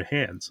camera in your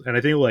hands. And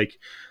I feel like,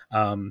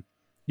 um,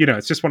 you know,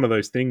 it's just one of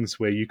those things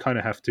where you kind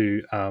of have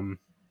to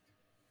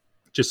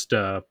just,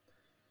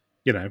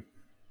 you know,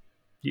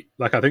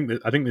 like I think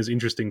there's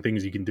interesting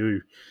things you can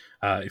do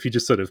if you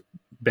just sort of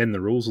bend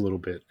the rules a little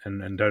bit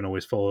and don't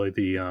always follow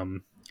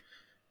the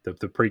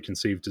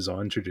preconceived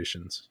design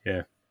traditions.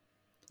 Yeah.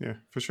 yeah,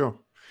 for sure.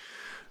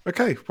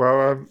 Okay,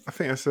 well, I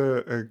think that's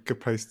a good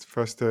place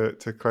for us to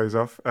close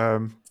off.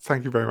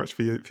 Thank you very much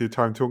for your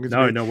time talking to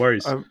No, me. no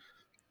worries. Um,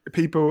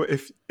 People,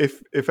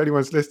 if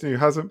anyone's listening who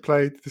hasn't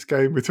played this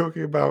game we're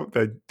talking about,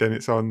 then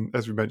it's on,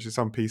 as we mentioned, it's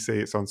on PC,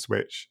 it's on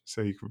Switch,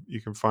 so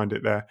you can find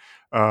it there.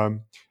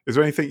 Is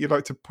there anything you'd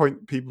like to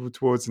point people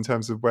towards in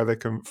terms of where they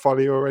can follow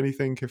you or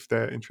anything if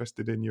they're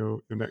interested in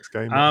your next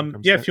game, whatever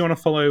comes Yeah, if you next? want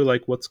to follow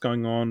like what's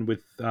going on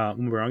with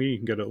Umurangi, you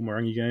can go to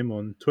Umurangi Game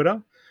on Twitter.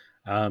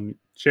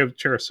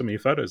 Share us some of your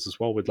photos as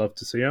well. We'd love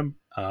to see them.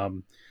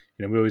 You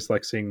know, we always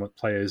like seeing what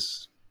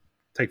players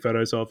take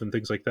photos of and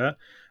things like that.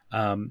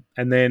 And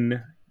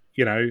then,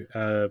 you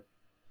know,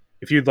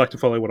 if you'd like to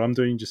follow what I'm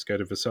doing, just go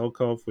to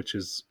Veselkov, which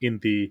is in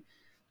the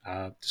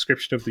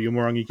description of the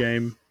Umurangi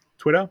Game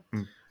Twitter.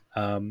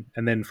 Mm.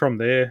 And then from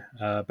there,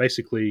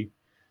 basically,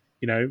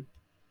 you know,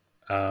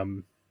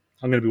 I'm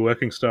going to be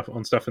working stuff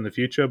in the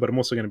future, but I'm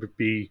also going to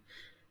be,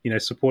 you know,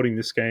 supporting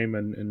this game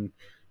and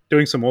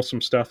doing some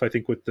awesome stuff. I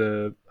think with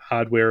the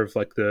hardware of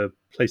like the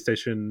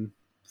PlayStation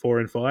 4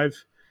 and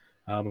 5,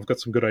 I've got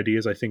some good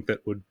ideas. I think that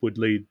would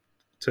lead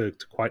to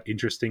quite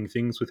interesting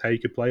things with how you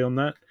could play on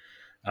that.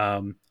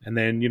 And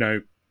then, you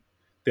know,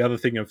 the other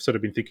thing I've sort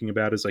of been thinking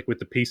about is like with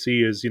the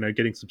PC is, you know,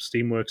 getting some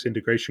Steamworks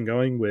integration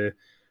going where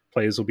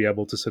players will be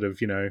able to sort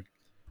of, you know,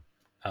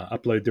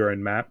 upload their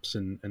own maps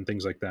and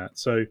things like that.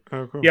 So,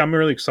 Oh, cool. yeah, I'm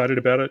really excited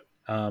about it.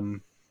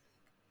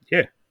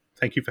 Yeah,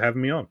 thank you for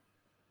having me on.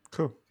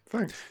 Cool.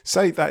 Thanks.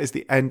 So that is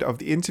the end of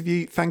the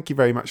interview. Thank you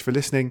very much for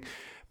listening.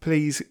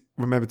 Please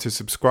remember to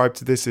subscribe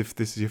to this if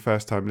this is your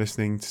first time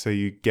listening, so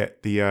you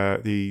get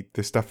the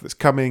stuff that's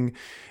coming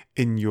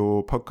in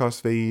your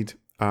podcast feed.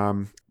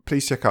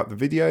 Please check out the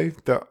video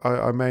that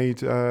I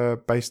made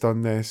based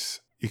on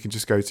this. You can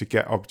just go to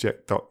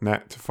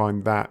getobject.net to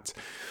find that.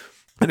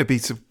 And it'd be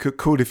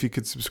cool if you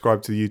could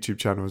subscribe to the YouTube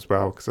channel as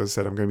well, because as I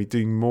said, I'm going to be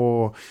doing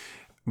more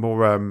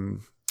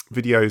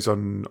videos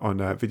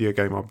on video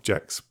game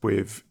objects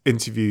with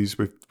interviews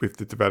with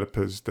the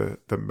developers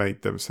that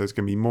made them. So there's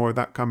going to be more of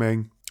that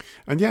coming.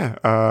 And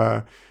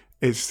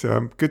it's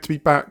good to be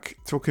back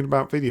talking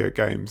about video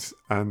games.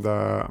 And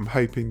I'm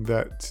hoping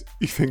that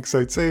you think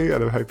so too.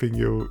 And I'm hoping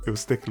you'll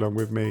stick along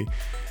with me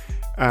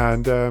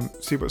and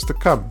see what's to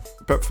come.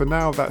 But for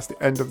now, that's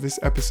the end of this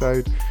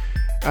episode.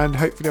 And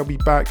hopefully I'll be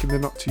back in the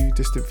not too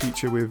distant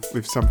future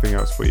with something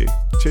else for you.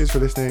 Cheers for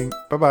listening.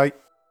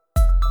 Bye-bye.